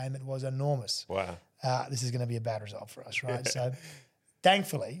bonus payment was enormous. Wow! This is going to be a bad result for us, right? So,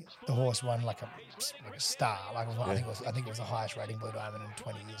 thankfully, the horse won like a star. I think it was the highest rating Blue Diamond in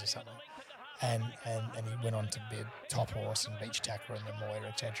 20 years or something. And he went on to be a top horse and beach tacker in the Moira,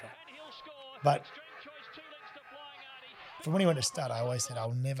 etc. But from when he went to stud, I always said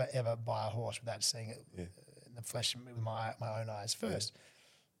I'll never ever buy a horse without seeing it in the flesh with my own eyes first.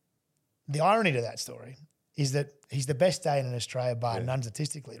 The irony to that story is that he's the best day in Australia bar none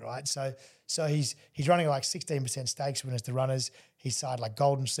statistically, right? So he's running like 16% stakes winners to runners. He's side like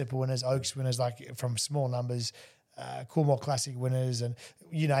Golden Slipper winners, Oaks winners, like from small numbers, Coolmore Classic winners, and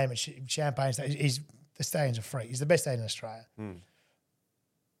you name it, Champagne stakes. The stallions are free. He's the best day in Australia.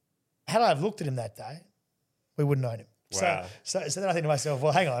 Had I have looked at him that day, we wouldn't own him. Wow. So then I think to myself,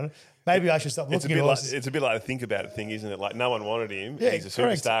 well, hang on, maybe I should stop looking at horses. It's a bit like a think about it thing, isn't it? Like no one wanted him. Yeah, he's a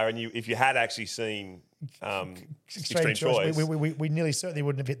superstar, and if you had actually seen Extreme Choice, we nearly certainly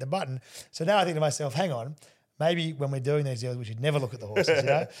wouldn't have hit the button. So now I think to myself, hang on, maybe when we're doing these deals, we should never look at the horses. You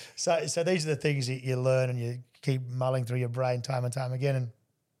know? So these are the things that you learn and you keep mulling through your brain time and time again. And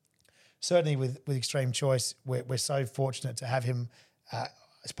certainly with Extreme Choice, we're so fortunate to have him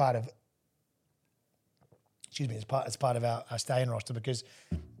as part of. As part of our stay-in roster, because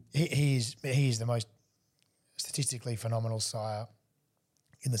he is the most statistically phenomenal sire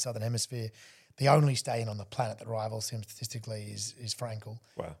in the Southern Hemisphere. The only stay-in on the planet that rivals him statistically is Frankel.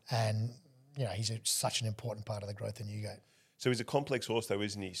 Wow. And, he's such an important part of the growth in Newgate. So he's a complex horse, though,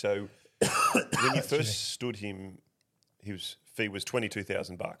 isn't he? So when you first stood him, his fee was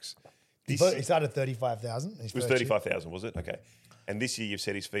 $22,000. He started at 35,000. It was 35,000, was it? Okay. And this year you've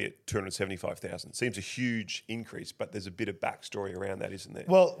set his fee at 275,000. Seems a huge increase, but there's a bit of backstory around that, isn't there?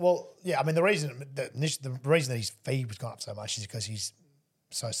 Well, yeah. I mean, the reason that his fee was gone up so much is because he's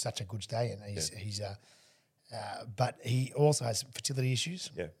such a good stallion. But he also has fertility issues.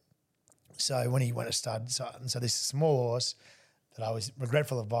 Yeah. So when he went to stud, so this small horse that I was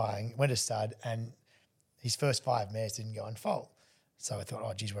regretful of buying went to stud, and his first 5 mares didn't go in foal. So I thought,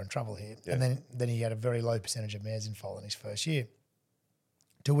 oh, geez, we're in trouble here. Yeah. And then he had a very low percentage of mares in foal in his first year.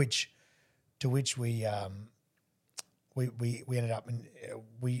 To which we ended up in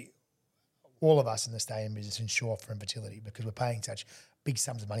all of us in the stallion business insure for infertility because we're paying such big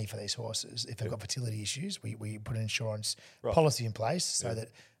sums of money for these horses. If they've got fertility issues, we put an insurance policy in place so that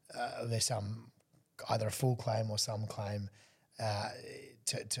there's some either a full claim or some claim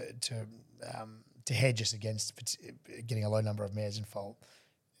to hedge us against getting a low number of mares in foal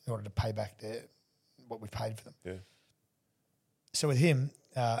in order to pay back what we paid for them. Yeah. So with him,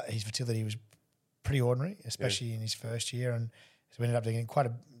 his fertility was pretty ordinary, especially in his first year, and so we ended up getting quite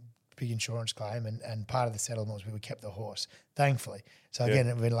a big insurance claim, and part of the settlement was we kept the horse, thankfully. So again,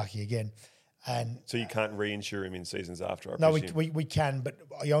 we've been lucky again. And so you can't reinsure him in seasons after. No, we can, but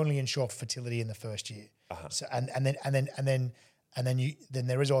I only insure for fertility in the first year. Uh-huh. So and then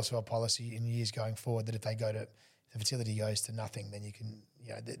there is also a policy in years going forward that if the fertility goes to nothing, then you can,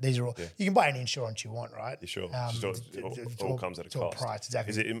 these are all you can buy any insurance you want, right? Yeah, sure. It all comes at a cost. Price,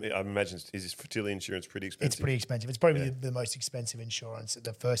 exactly. I imagine is this fertility insurance pretty expensive? It's pretty expensive. It's probably the most expensive insurance,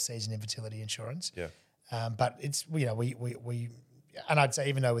 the first season infertility insurance. Yeah. But it's we and I'd say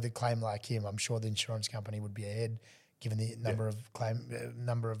even though with a claim like him, I'm sure the insurance company would be ahead given the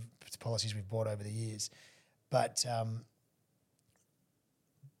number of policies we've bought over the years. But it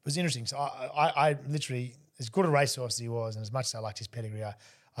was interesting. So I literally, as good a racehorse as he was, and as much as I liked his pedigree, I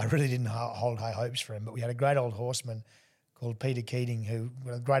really didn't hold high hopes for him. But we had a great old horseman called Peter Keating, who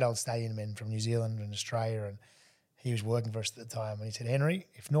was a great old stallion man from New Zealand and Australia, and he was working for us at the time. And he said, Henry,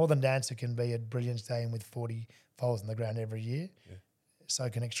 if Northern Dancer can be a brilliant stallion with 40 foals on the ground every year, so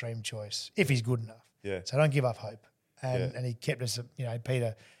can Extreme Choice, if he's good enough. Yeah. So don't give up hope. And he kept us,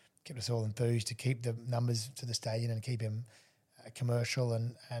 Peter kept us all enthused to keep the numbers to the stallion and keep him commercial.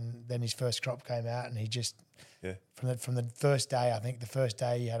 And then his first crop came out, and he just from the first day, I think the first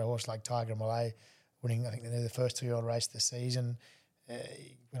day he had a horse like Tiger Malay winning, I think the first 2-year-old race of the season.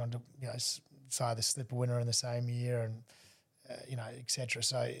 He went on to sire the Slipper winner in the same year, and etc.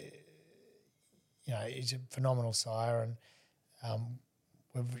 So he's a phenomenal sire, and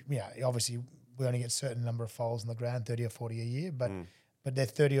obviously we only get a certain number of foals on the ground, 30 or 40 a year, but they're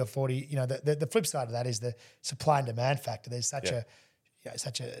 30 or 40. The flip side of that is the supply and demand factor. There's such a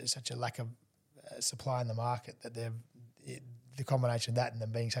lack of supply in the market that the combination of that and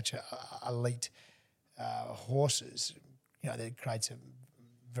them being such elite horses, that creates a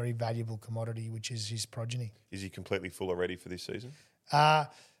very valuable commodity, which is his progeny. Is he completely full already for this season?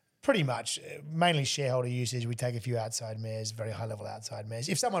 Pretty much. Mainly shareholder usage. We take a few outside mares, very high level outside mares.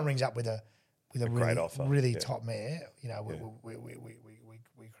 If someone rings up with a really, offer, really top mare,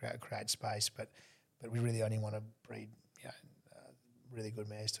 we create space, but we really only want to breed really good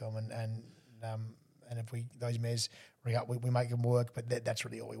mares to them, and if those mares ring up, we make them work. But that's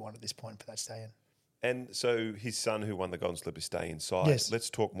really all we want at this point for that stallion. And so his son, who won the Golden Slipper, stay inside. Yes. Let's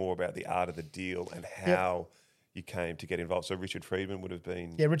talk more about the art of the deal and how you came to get involved. So Richard Friedman would have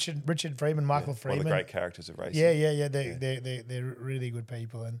been... Yeah, Richard Friedman, Michael Friedman. One of the great characters of racing. Yeah. They're really good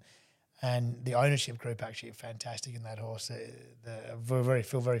people. And the ownership group actually are fantastic in that horse. We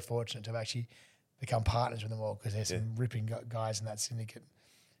feel very fortunate to have actually become partners with them all because there's some ripping guys in that syndicate.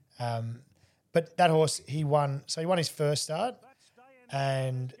 But that horse, he won his first start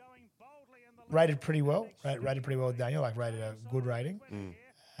and rated pretty well. Rated pretty well, Daniel, rated a good rating.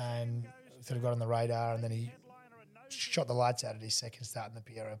 And sort of got on the radar, and then he shot the lights out at his second start in the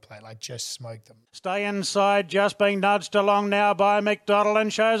Piero Plate, just smoked them. Stay inside, just being nudged along now by McDonald,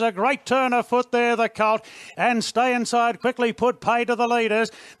 and shows a great turn of foot there, the colt. And Stay Inside quickly put pay to the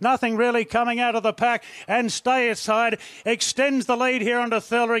leaders. Nothing really coming out of the pack, and Stay Inside extends the lead here onto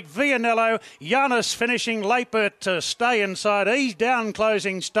Thelric. Vianello, Giannis finishing late, but Stay Inside, he's down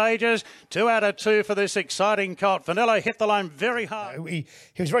closing stages. 2 out of 2 for this exciting colt. Vanello hit the line very hard. He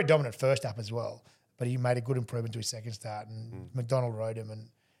was very dominant first up as well, but he made a good improvement to his second start, and McDonald rode him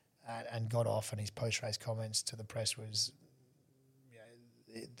and got off, and his post-race comments to the press was,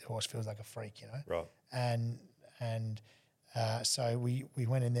 the horse feels like a freak, Right. And so we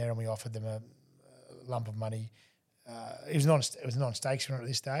went in there and we offered them a lump of money It was a non-stakes runner at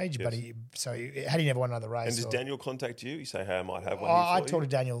this stage, but had he never won another race. And does Daniel contact you? You say, hey, I might have one. I here for talk you?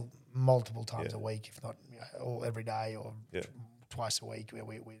 to Daniel multiple times a week, if not all every day or twice a week. We're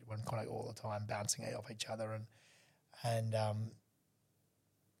in contact all the time, bouncing off each other,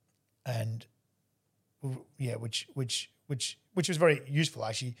 which was very useful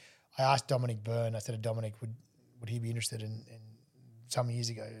actually. I asked Dominic Byrne. I said to Dominic, would he be interested in some years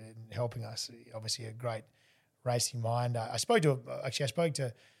ago in helping us? Obviously, a great racing mind. I spoke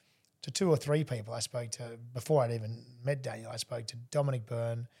to two or three people. I spoke to before I'd even met Daniel. I spoke to Dominic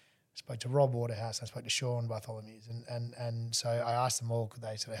Byrne. I spoke to Rob Waterhouse. I spoke to Sean Bartholomew's, and so I asked them all could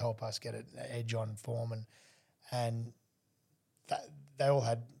they sort of help us get an edge on form, and they all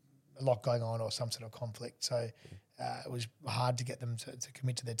had a lot going on or some sort of conflict. So it was hard to get them to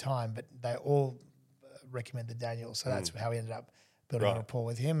commit to their time, but they all recommended Daniel. So that's how we ended up building a rapport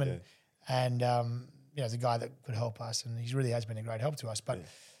with him, and he's a guy that could help us, and he really has been a great help to us. But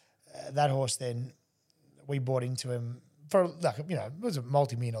that horse, then we bought into him for it was a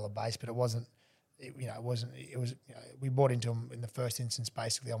multi-million-dollar base, but it wasn't. We bought into him in the first instance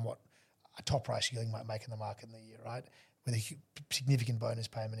basically on what a top price yearling might make in the market in the year, right? With a significant bonus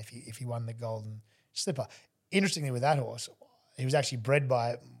payment if he won the Golden Slipper. Interestingly, with that horse, he was actually bred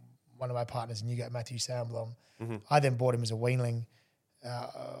by one of my partners in Newgate, Matthew Sandblom. Mm-hmm. I then bought him as a weanling,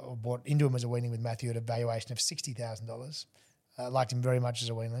 or bought into him as a weanling with Matthew at a valuation of $60,000. Liked him very much as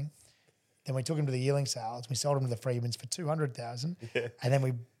a weanling. Then we took him to the yearling sales. We sold him to the Freemans for $200,000, and then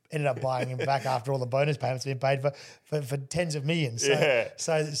we ended up buying him back after all the bonus payments had been paid for tens of millions.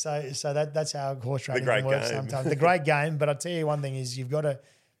 So that's how horse trading can work sometimes. The great game, but I'll tell you one thing is you've got to,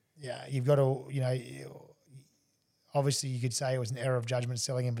 obviously you could say it was an error of judgment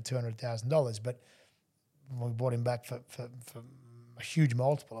selling him for $200,000, but we bought him back for a huge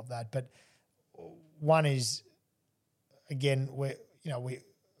multiple of that. But one is, again, we're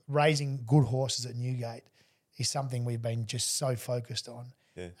raising good horses at Newgate is something we've been just so focused on.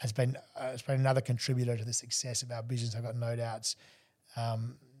 Yeah. It's been another contributor to the success of our business. I've got no doubts.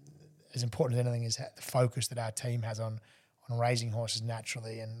 As important as anything is the focus that our team has on raising horses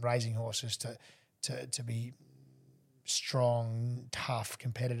naturally and raising horses to be strong, tough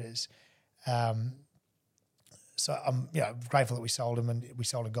competitors. So I'm grateful that we sold him, and we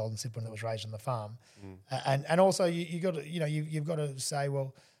sold a Golden Slipper that was raised on the farm. And also you've got to say,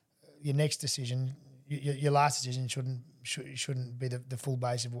 well, your next decision, your last decision shouldn't be the full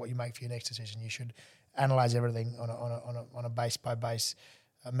base of what you make for your next decision. You should analyse everything on a base by base,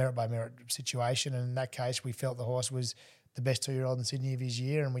 merit by merit situation. And in that case, we felt the horse was the best 2-year-old in Sydney of his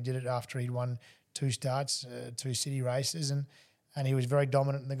year, and we did it after he'd won 2 starts, 2 city races, and he was very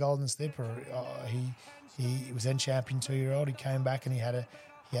dominant in the Golden Slipper. He was then champion 2-year-old. He came back and he had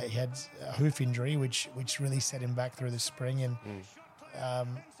a hoof injury, which really set him back through the spring, and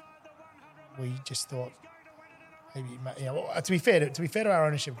we just thought maybe to be fair to our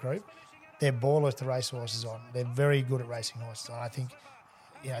ownership group, they're ballers to race horses on. They're very good at racing horses on. I think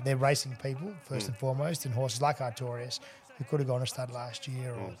they're racing people first and foremost, and horses like Artorias, who could have gone to stud last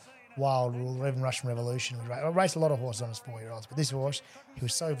year, or Wild Rule, or even Russian Revolution. I raced a lot of horses on as 4-year-olds, but this horse, he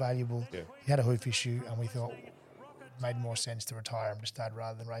was so valuable. Yeah. He had a hoof issue, and we thought it made more sense to retire him to stud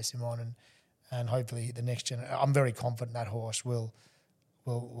rather than race him on. And hopefully the next generation, I'm very confident that horse will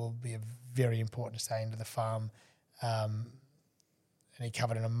be a very important stay into the farm. And he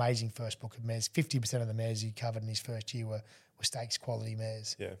covered an amazing first book of mares. 50% of the mares he covered in his first year were stakes quality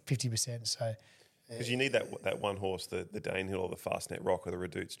mares. Yeah, 50%. So. Because you need that one horse, the Danehill or the Fastnet Rock or the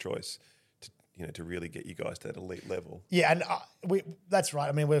Redute's Choice, to really get you guys to that elite level. Yeah, and that's right.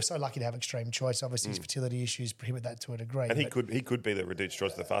 I mean, we're so lucky to have Extreme Choice. Obviously, his fertility issues prohibit that to a degree. And he could be the Redute's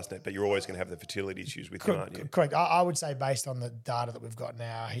Choice of the Fastnet, but you're always going to have the fertility issues with him, aren't you? Correct. I would say based on the data that we've got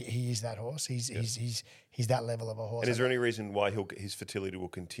now, he is that horse. He's that level of a horse. And is there any reason why his fertility will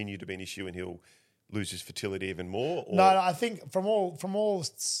continue to be an issue and he'll lose his fertility even more? Or? No, I think from all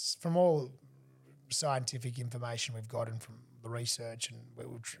scientific information we've got and from the research, and a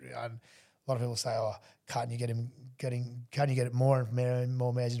lot of people say, "Oh, can't you get more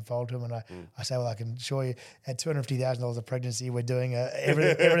mares involved to him?" And I say, "Well, I can assure you, at $250,000 a pregnancy, we're doing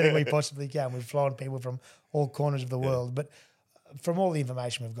everything we possibly can. We've flown people from all corners of the world, but from all the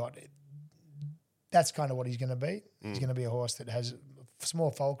information we've got, that's kind of what he's going to be. He's going to be a horse that has a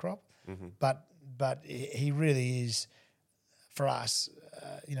small foal crop, but he really is for us.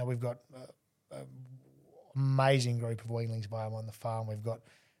 We've got." Amazing group of weanlings by him on the farm. We've got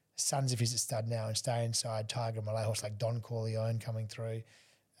sons of his at stud now and Stay Inside, Tiger Malay, horse like Don Corleone coming through.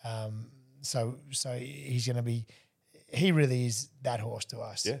 So he's going to be. He really is that horse to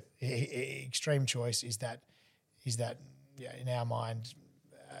us. Yeah. Extreme Choice is that in our mind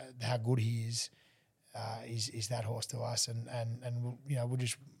how good he is that horse to us, and we'll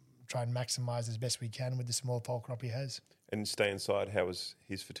just try and maximise as best we can with the small foal crop he has. And stay inside. How was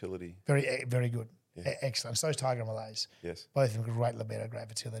his fertility? Very good, Yeah. excellent. So is Tiger Malays. Yes, Both of them great libido, great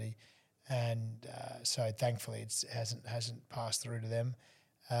fertility, and so thankfully it hasn't passed through to them.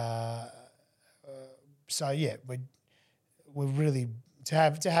 We're really to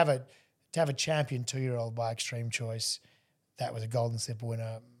have a champion 2-year-old by Extreme Choice. That was a Golden Slipper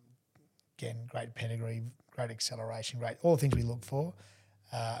winner. Again, great pedigree, great acceleration, great all the things we look for.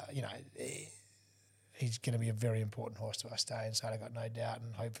 He's going to be a very important horse to us stay inside. I got no doubt,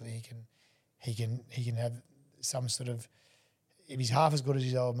 and hopefully he can have some sort of. If he's half as good as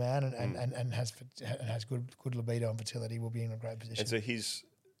his old man and has good libido and fertility, we'll be in a great position. and so his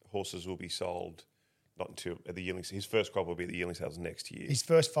horses will be sold not until at the yearling. His first crop will be the yearling sales next year. His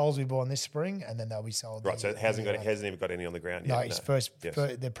first foals will be born this spring, and then they'll be sold. Right, so it hasn't even got any on the ground yet. No, his first.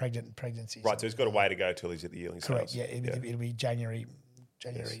 They're pregnancies. Right, so he's got a way to go till he's at the yearling Correct. sales. Yeah, it'll be January,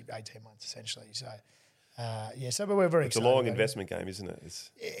 18 months essentially. So, but we're very It's excited. a long investment game, isn't it?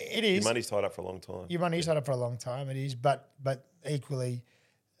 It is. Your money's tied up for a long time. Your money's tied up for a long time. It is, but equally,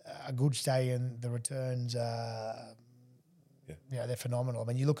 a good stay in the returns. They're phenomenal. I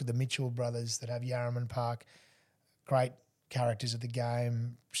mean, you look at the Mitchell brothers that have Yarraman Park, great characters of the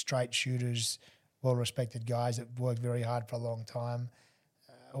game, straight shooters, well-respected guys that worked very hard for a long time.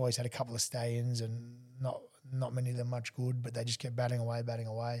 Always had a couple of stay-ins and not many of them much good, but they just kept batting away. They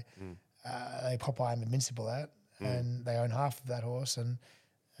Popeye and Invincible out, and they own half of that horse. And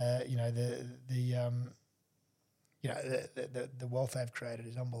the wealth they've created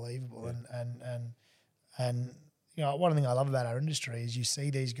is unbelievable. Yeah. And one thing I love about our industry is you see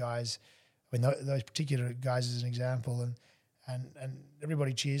these guys. I mean, those particular guys as an example, and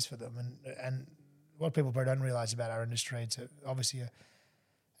everybody cheers for them. And what people probably don't realise about our industry, it's obviously an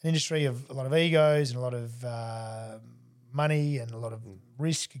industry of a lot of egos and a lot of money and a lot of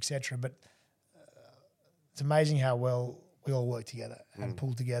risk, etc. But it's amazing how well we all work together and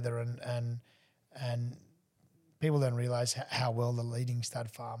pull together, and people don't realise how well the leading stud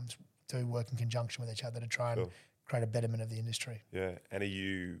farms do work in conjunction with each other to try and create a betterment of the industry. Yeah, and do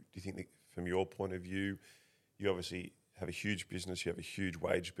you think that from your point of view, you obviously have a huge business, you have a huge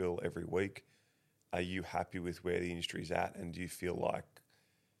wage bill every week. Are you happy with where the industry's at, and do you feel like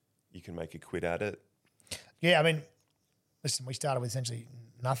you can make a quid at it? Yeah, I mean, listen, we started with essentially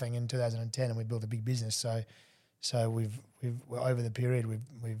nothing in 2010, and we built a big business. So we've over the period we've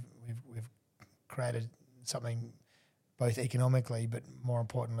created something both economically, but more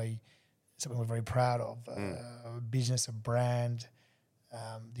importantly, something we're very proud of. A business, a brand,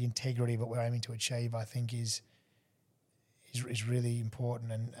 the integrity of what we're aiming to achieve, I think, is really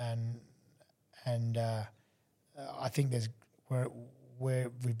important, and I think there's where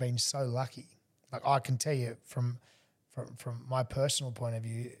we've been so lucky. Like, I can tell you from my personal point of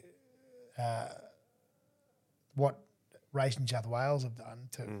view, what Race New South Wales have done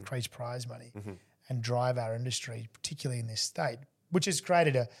to increase prize money and drive our industry, particularly in this state, which has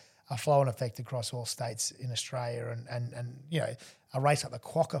created a flow-on effect across all states in Australia, and a race like the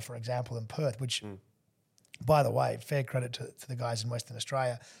Quokka, for example, in Perth, which, by the way, fair credit to the guys in Western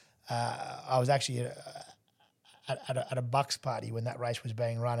Australia. I was actually at a Bucks party when that race was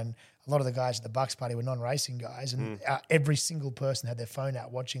being run, and a lot of the guys at the Bucks party were non-racing guys, and every single person had their phone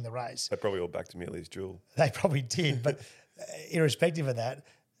out watching the race. They probably all backed Amelia's Jewel. They probably did, but irrespective of that,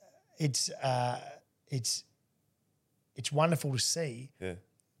 it's wonderful to see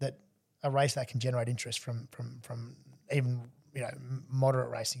that a race that can generate interest from even moderate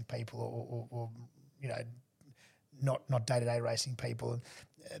racing people or not day-to-day racing people. And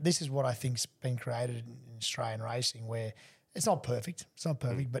this is what I think's been created in Australian racing, where it's not perfect. It's not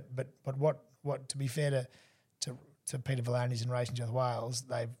perfect, but what to be fair to Peter Villani's and Racing New South Wales,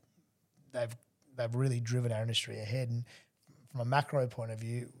 they've really driven our industry ahead. And from a macro point of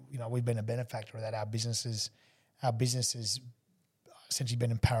view, we've been a benefactor of that. Our business has essentially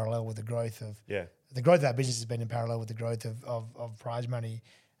been in parallel with the growth of the growth of our business has been in parallel with the growth of prize money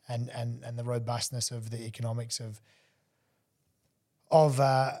and the robustness of the economics of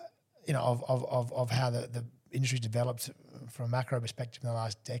how the industry's developed from a macro perspective in the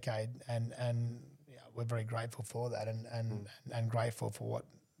last decade, and we're very grateful for that, and grateful for what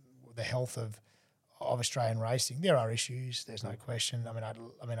the health of Australian racing. There are issues, there's no question.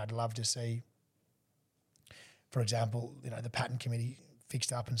 I'd love to see, for example, the patent committee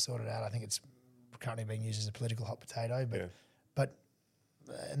fixed up and sorted out. I think it's currently being used as a political hot potato, but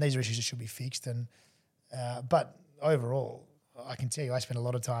and these are issues that should be fixed. And but overall, I can tell you, I spend a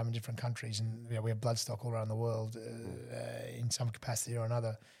lot of time in different countries, and we have bloodstock all around the world in some capacity or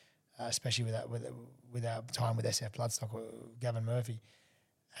another. Especially with our time with SF Bloodstock or Gavin Murphy,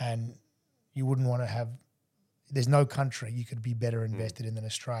 and you wouldn't want to have. There's no country you could be better invested in than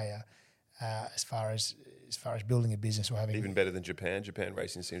Australia, as far as building a business or having even better than Japan. Japan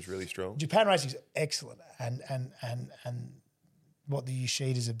racing seems really strong. Japan racing is excellent, and what the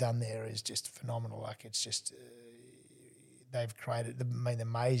Yoshidas have done there is just phenomenal. Like it's just. They've created the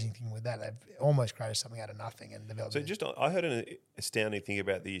amazing thing with that. They've almost created something out of nothing and developed. So I heard an astounding thing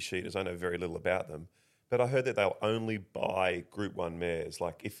about the Yoshidas. I know very little about them, but I heard that they'll only buy Group 1 mares,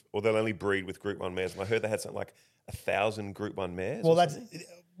 or they'll only breed with Group 1 mares. And I heard they had something like 1,000 Group 1 mares. Well,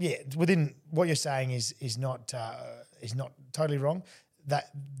 within what you're saying is not totally wrong.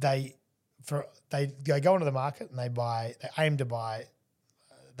 That they go into the market and they aim to buy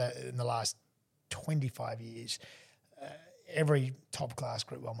in the last 25 years. Every top class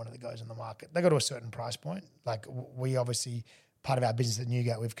Group 1 winner that goes on the market, they go to a certain price point. Like we obviously, part of our business at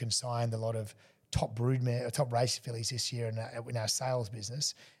Newgate, we've consigned a lot of top race fillies this year in our sales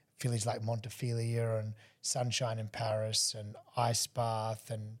business. Fillies like Montefilia and Sunshine in Paris and Ice Bath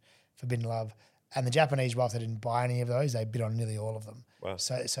and Forbidden Love. And the Japanese, whilst they didn't buy any of those, they bid on nearly all of them. Wow.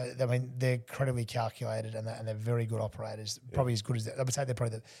 So I mean, they're incredibly calculated and they're very good operators. Probably as good as I would say they're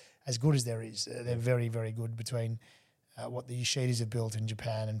probably as good as there is. They're very, very good between what the Yoshidas have built in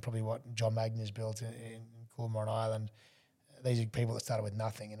Japan and probably what John Magna's built in Coolmore Island. These are people that started with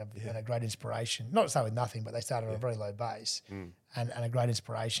nothing and a great inspiration. Not started with nothing, but they started on a very low base and a great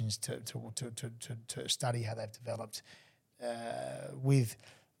inspiration to study how they've developed. With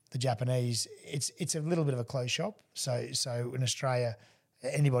the Japanese, it's a little bit of a closed shop. So in Australia,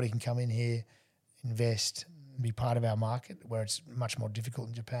 anybody can come in here, invest, be part of our market, where it's much more difficult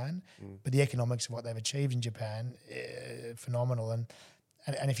in Japan. But the economics of what they've achieved in Japan, phenomenal. And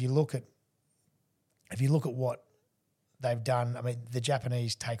if you look at what they've done, I mean, the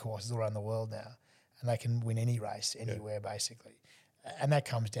Japanese take horses all around the world now, and they can win any race anywhere basically. And that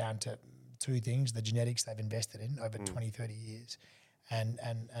comes down to two things: the genetics they've invested in over 20, 30 years, and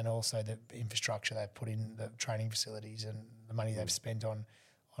also the infrastructure they've put in, the training facilities and the money they've spent on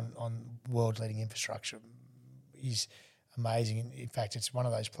world-leading infrastructure is amazing. In fact, it's one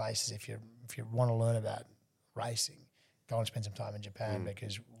of those places, if you want to learn about racing, go and spend some time in Japan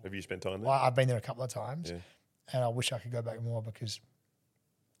because... Have you spent time there? I've been there a couple of times and I wish I could go back more because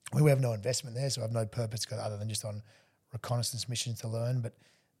we have no investment there, so I have no purpose other than just on reconnaissance missions to learn. But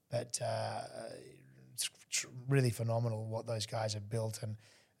it's really phenomenal what those guys have built.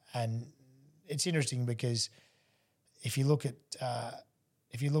 And it's interesting because if you look at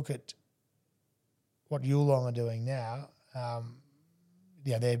what Yulong are doing now,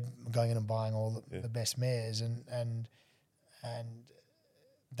 they're going in and buying all the best mares, and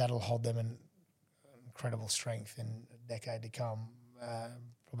that'll hold them in incredible strength in a decade to come.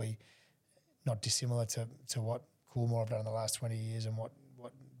 Probably not dissimilar to what Coolmore have done in the last 20 years and what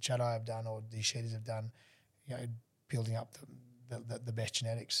Jedi have done or the Yoshidas have done, building up the best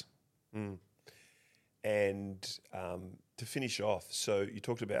genetics. And to finish off, so you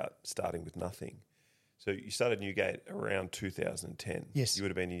talked about starting with nothing. So you started Newgate around 2010. Yes. You would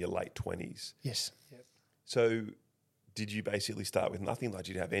have been in your late 20s. Yes. Yep. So did you basically start with nothing? Like,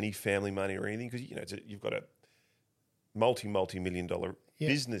 did you have any family money or anything? Because, you've got a multi-million-dollar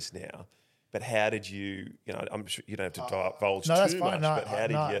business now. But how did you, I'm sure you don't have to divulge too much, but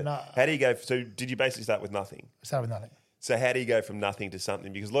how do you go? So did you basically start with nothing? I started with nothing. So how do you go from nothing to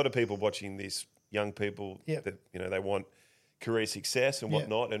something? Because a lot of people watching this, young people, that they want career success and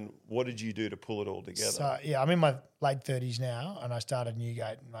whatnot. And what did you do to pull it all together? So I'm in my late 30s now, and I started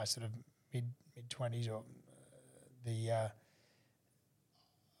Newgate in my sort of mid 20s. Or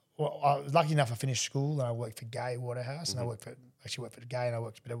I was lucky enough I finished school and I worked for Gay Waterhouse, and I worked for Gay, and I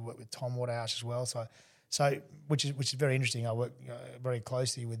worked with Tom Waterhouse as well. So which is very interesting. I work very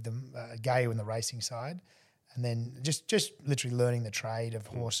closely with them, Gay on the racing side. And then just literally learning the trade of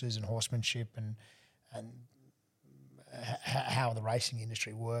horses and horsemanship and how the racing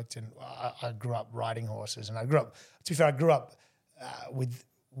industry worked. And I grew up riding horses, and I grew up with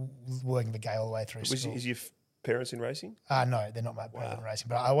working for Gay all the way through school. Is your parents in racing? No, they're not my parents in racing,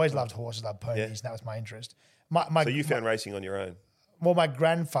 but I always loved horses, loved ponies, and that was my interest. So you found racing on your own? Well, my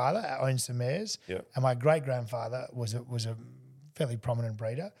grandfather owned some mares, and my great-grandfather was a fairly prominent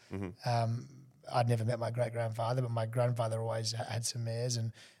breeder. I'd never met my great-grandfather, but my grandfather always had some mares,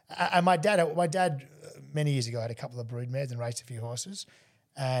 and my dad many years ago had a couple of brood mares and raced a few horses,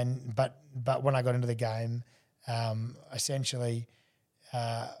 but when I got into the game, essentially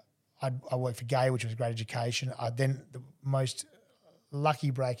I I worked for Gay, which was great education. Then the most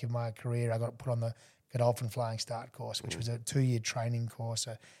lucky break of my career, I got put on the Godolphin Flying Start course, which was a 2-year training course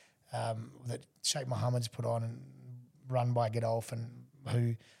that Sheikh Mohammed's put on and run by Godolphin,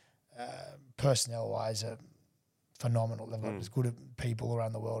 who personnel-wise are phenomenal. They've got as good people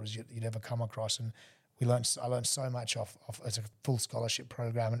around the world as you'd ever come across, and I learned so much off as a full scholarship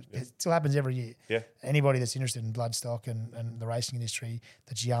program, and it still happens every year. Yeah. Anybody that's interested in bloodstock and the racing industry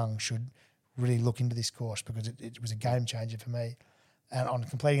that's young should really look into this course, because it was a game changer for me. And on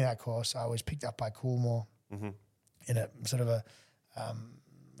completing that course, I was picked up by Coolmore in a sort of a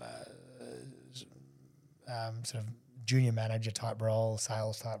sort of junior manager type role,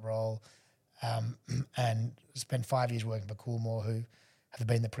 sales type role, and spent 5 years working for Coolmore, who have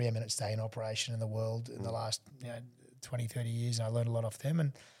been the preeminent stay-in operation in the world in the last 20, 30 years, and I learned a lot off them.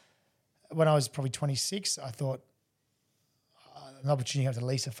 And when I was probably 26, I thought an opportunity to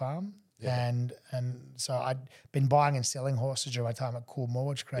lease a farm. Yeah. And so I'd been buying and selling horses during my time at Coolmore,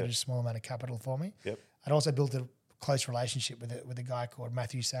 which created a small amount of capital for me. Yep. I'd also built a close relationship with a guy called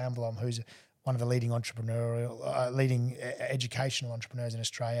Matthew Sandblom, who's one of the leading educational entrepreneurs in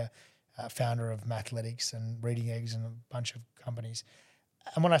Australia, founder of Mathletics and Breeding Eggs and a bunch of companies.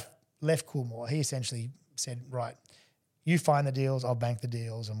 And when I left Coolmore, he essentially said, right, you find the deals, I'll bank the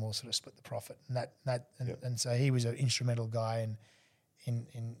deals, and we'll sort of split the profit. And so he was an instrumental guy in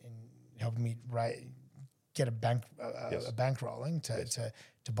helping me get a bank rolling to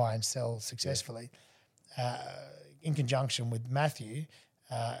buy and sell successfully. In conjunction with Matthew,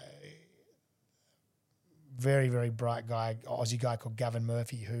 very, very bright guy, Aussie guy called Gavin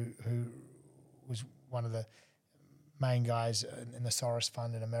Murphy, who was one of the main guys in the Soros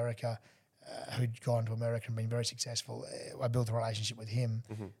Fund in America, who'd gone to America and been very successful. I built a relationship with him,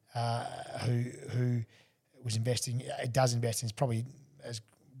 who was investing. It does invest in. He's probably as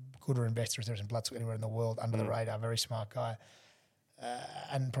good an investor as there is in bloodstock anywhere in the world, under the radar, very smart guy.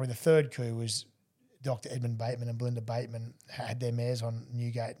 And probably the third coup was Dr. Edmund Bateman and Belinda Bateman had their mares on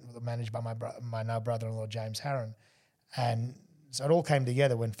Newgate, managed by my now brother-in-law, James Harron. And so it all came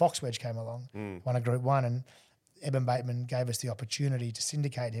together when Fox Wedge came along, won a Group 1, and Edmund Bateman gave us the opportunity to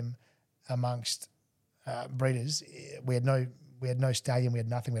syndicate him amongst breeders. We had no stadium, we had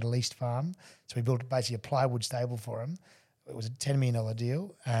nothing, we had a leased farm. So we built basically a plywood stable for him. It was a $10 million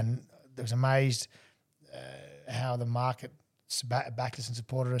deal, and I was amazed how the market backed us and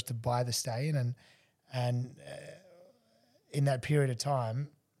supported us to buy the stay-in. And in that period of time,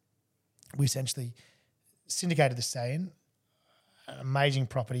 we essentially syndicated the stay-in. An amazing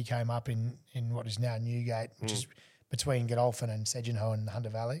property came up in what is now Newgate, which is between Godolphin and Sedgenhoe and the Hunter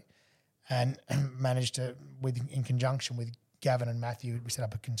Valley, and managed to, in conjunction with Gavin and Matthew, we set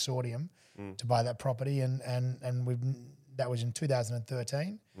up a consortium to buy that property, and that was in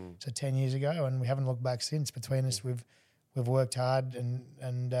 2013, so 10 years ago, and we haven't looked back since. Between us, we've worked hard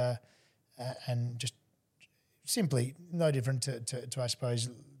and just simply no different to I suppose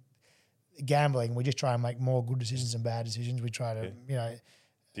gambling. We just try and make more good decisions than bad decisions. We try to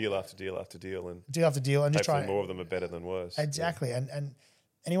deal after deal after deal, and deal after deal, and just try. More of them are better than worse. Exactly, and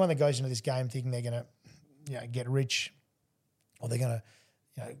anyone that goes into this game thinking they're going to get rich, or they're going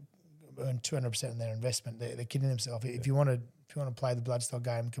to earn 200% on their investment, they're kidding themselves. If you want to play the bloodstock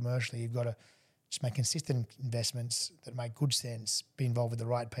game commercially, you've got to just make consistent investments that make good sense, be involved with the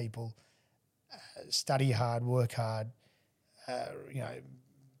right people, study hard, work hard,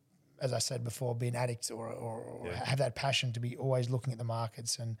 as I said before, be an addict or have that passion to be always looking at the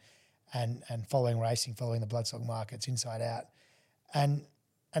markets and following racing, following the bloodstock markets inside out. And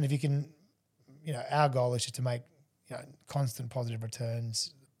if you can, our goal is just to make constant positive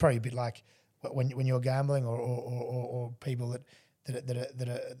returns, probably a bit like when you're gambling or people that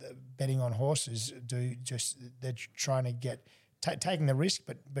are betting on horses do. Just they're trying to get taking the risk,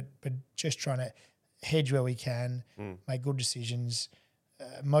 but just trying to hedge where we can, make good decisions.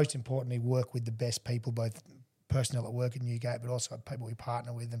 Most importantly, work with the best people, both personnel that work at Newgate, but also people we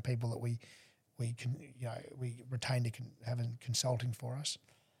partner with and people that we retain to have consulting for us.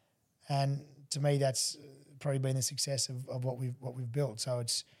 And to me, that's probably been the success of what we've built. So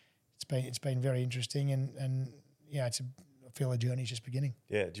it's been very interesting, and I feel the journey's just beginning.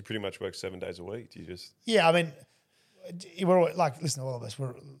 Yeah, do you pretty much work 7 days a week? Do you just? Yeah, I mean, we're always, listen to all of us.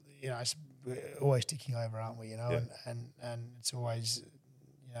 We're always ticking over, aren't we? And it's always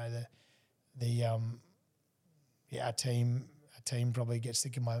our team probably gets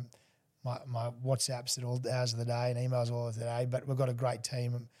sick of my WhatsApps at all hours of the day and emails all of the day. But we've got a great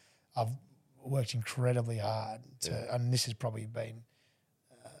team. I've worked incredibly hard and this has probably been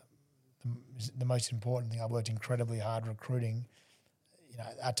the most important thing. I've worked incredibly hard recruiting,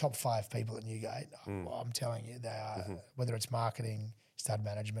 our top 5 people at Newgate, I'm telling you, they are, whether it's marketing, stud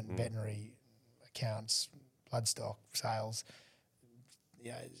management, veterinary, accounts, bloodstock, sales,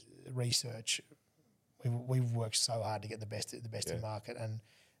 research. We've worked so hard to get the best in market, and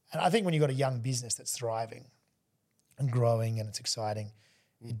I think when you've got a young business that's thriving and growing and it's exciting,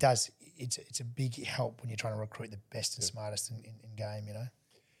 it's a big help when you're trying to recruit the best and smartest in game,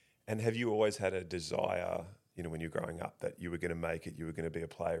 And have you always had a desire, when you're growing up, that you were going to make it, you were going to be a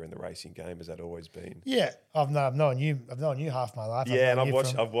player in the racing game? Has that always been? Yeah, I've known you half my life. Yeah, and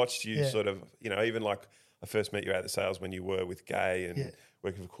I've watched you sort of, even like I first met you at the sales when you were with Gay and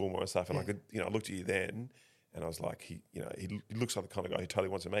working for Coolmore and stuff, and I could, I looked at you then, and I was like, he looks like the kind of guy who totally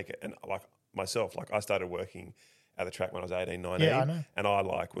wants to make it. And like myself, like I started working at the track when I was 18, 19, I know. and I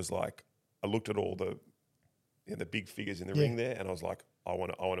I looked at all the the big figures in the ring there, and I was like, I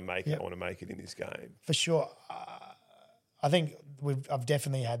want to make it. I want to make it in this game for sure. I think I've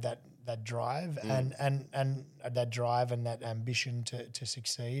definitely had that drive and that drive and that ambition to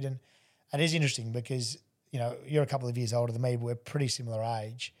succeed. And it is interesting because you're a couple of years older than me, but we're pretty similar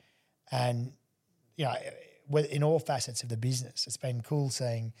age, and in all facets of the business, it's been cool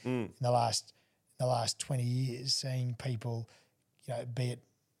seeing in the last 20 years, seeing people, be it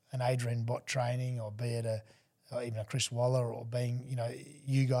an Adrian Bott training or be it or even a Chris Waller or being,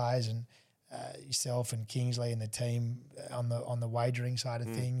 you guys and yourself and Kingsley and the team on the wagering side of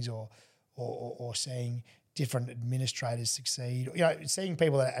things or seeing different administrators succeed, seeing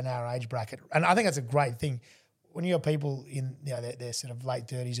people in our age bracket. And I think that's a great thing. When you have people in their sort of late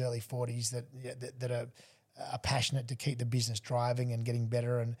 30s, early 40s that are passionate to keep the business driving and getting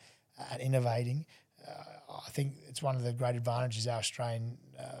better and innovating, I think it's one of the great advantages our Australian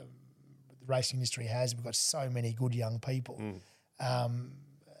racing industry has. We've got so many good young people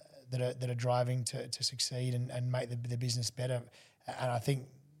that are driving to succeed and make the business better. And I think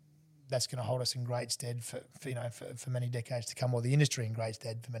that's going to hold us in great stead for many decades to come, or the industry in great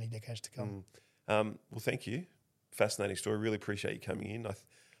stead for many decades to come. Well, thank you. Fascinating story. Really appreciate you coming in.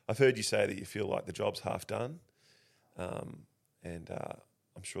 I've heard you say that you feel like the job's half done, and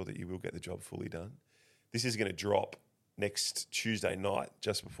I'm sure that you will get the job fully done. This is going to drop next Tuesday night,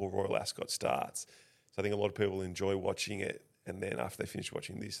 just before Royal Ascot starts. So I think a lot of people enjoy watching it, and then after they finish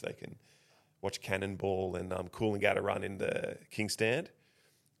watching this, they can watch Cannonball and Coolangatta run in the King Stand,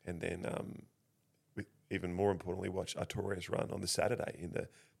 and then even more importantly, watch Artorias run on the Saturday in the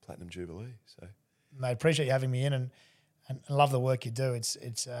Platinum Jubilee. So, mate, appreciate you having me in, and love the work you do. It's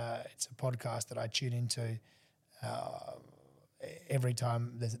a podcast that I tune into every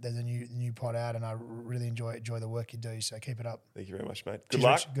time there's a new pod out, and I really enjoy the work you do. So keep it up. Thank you very much, mate. Good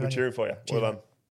luck. We're cheering for you. Well done.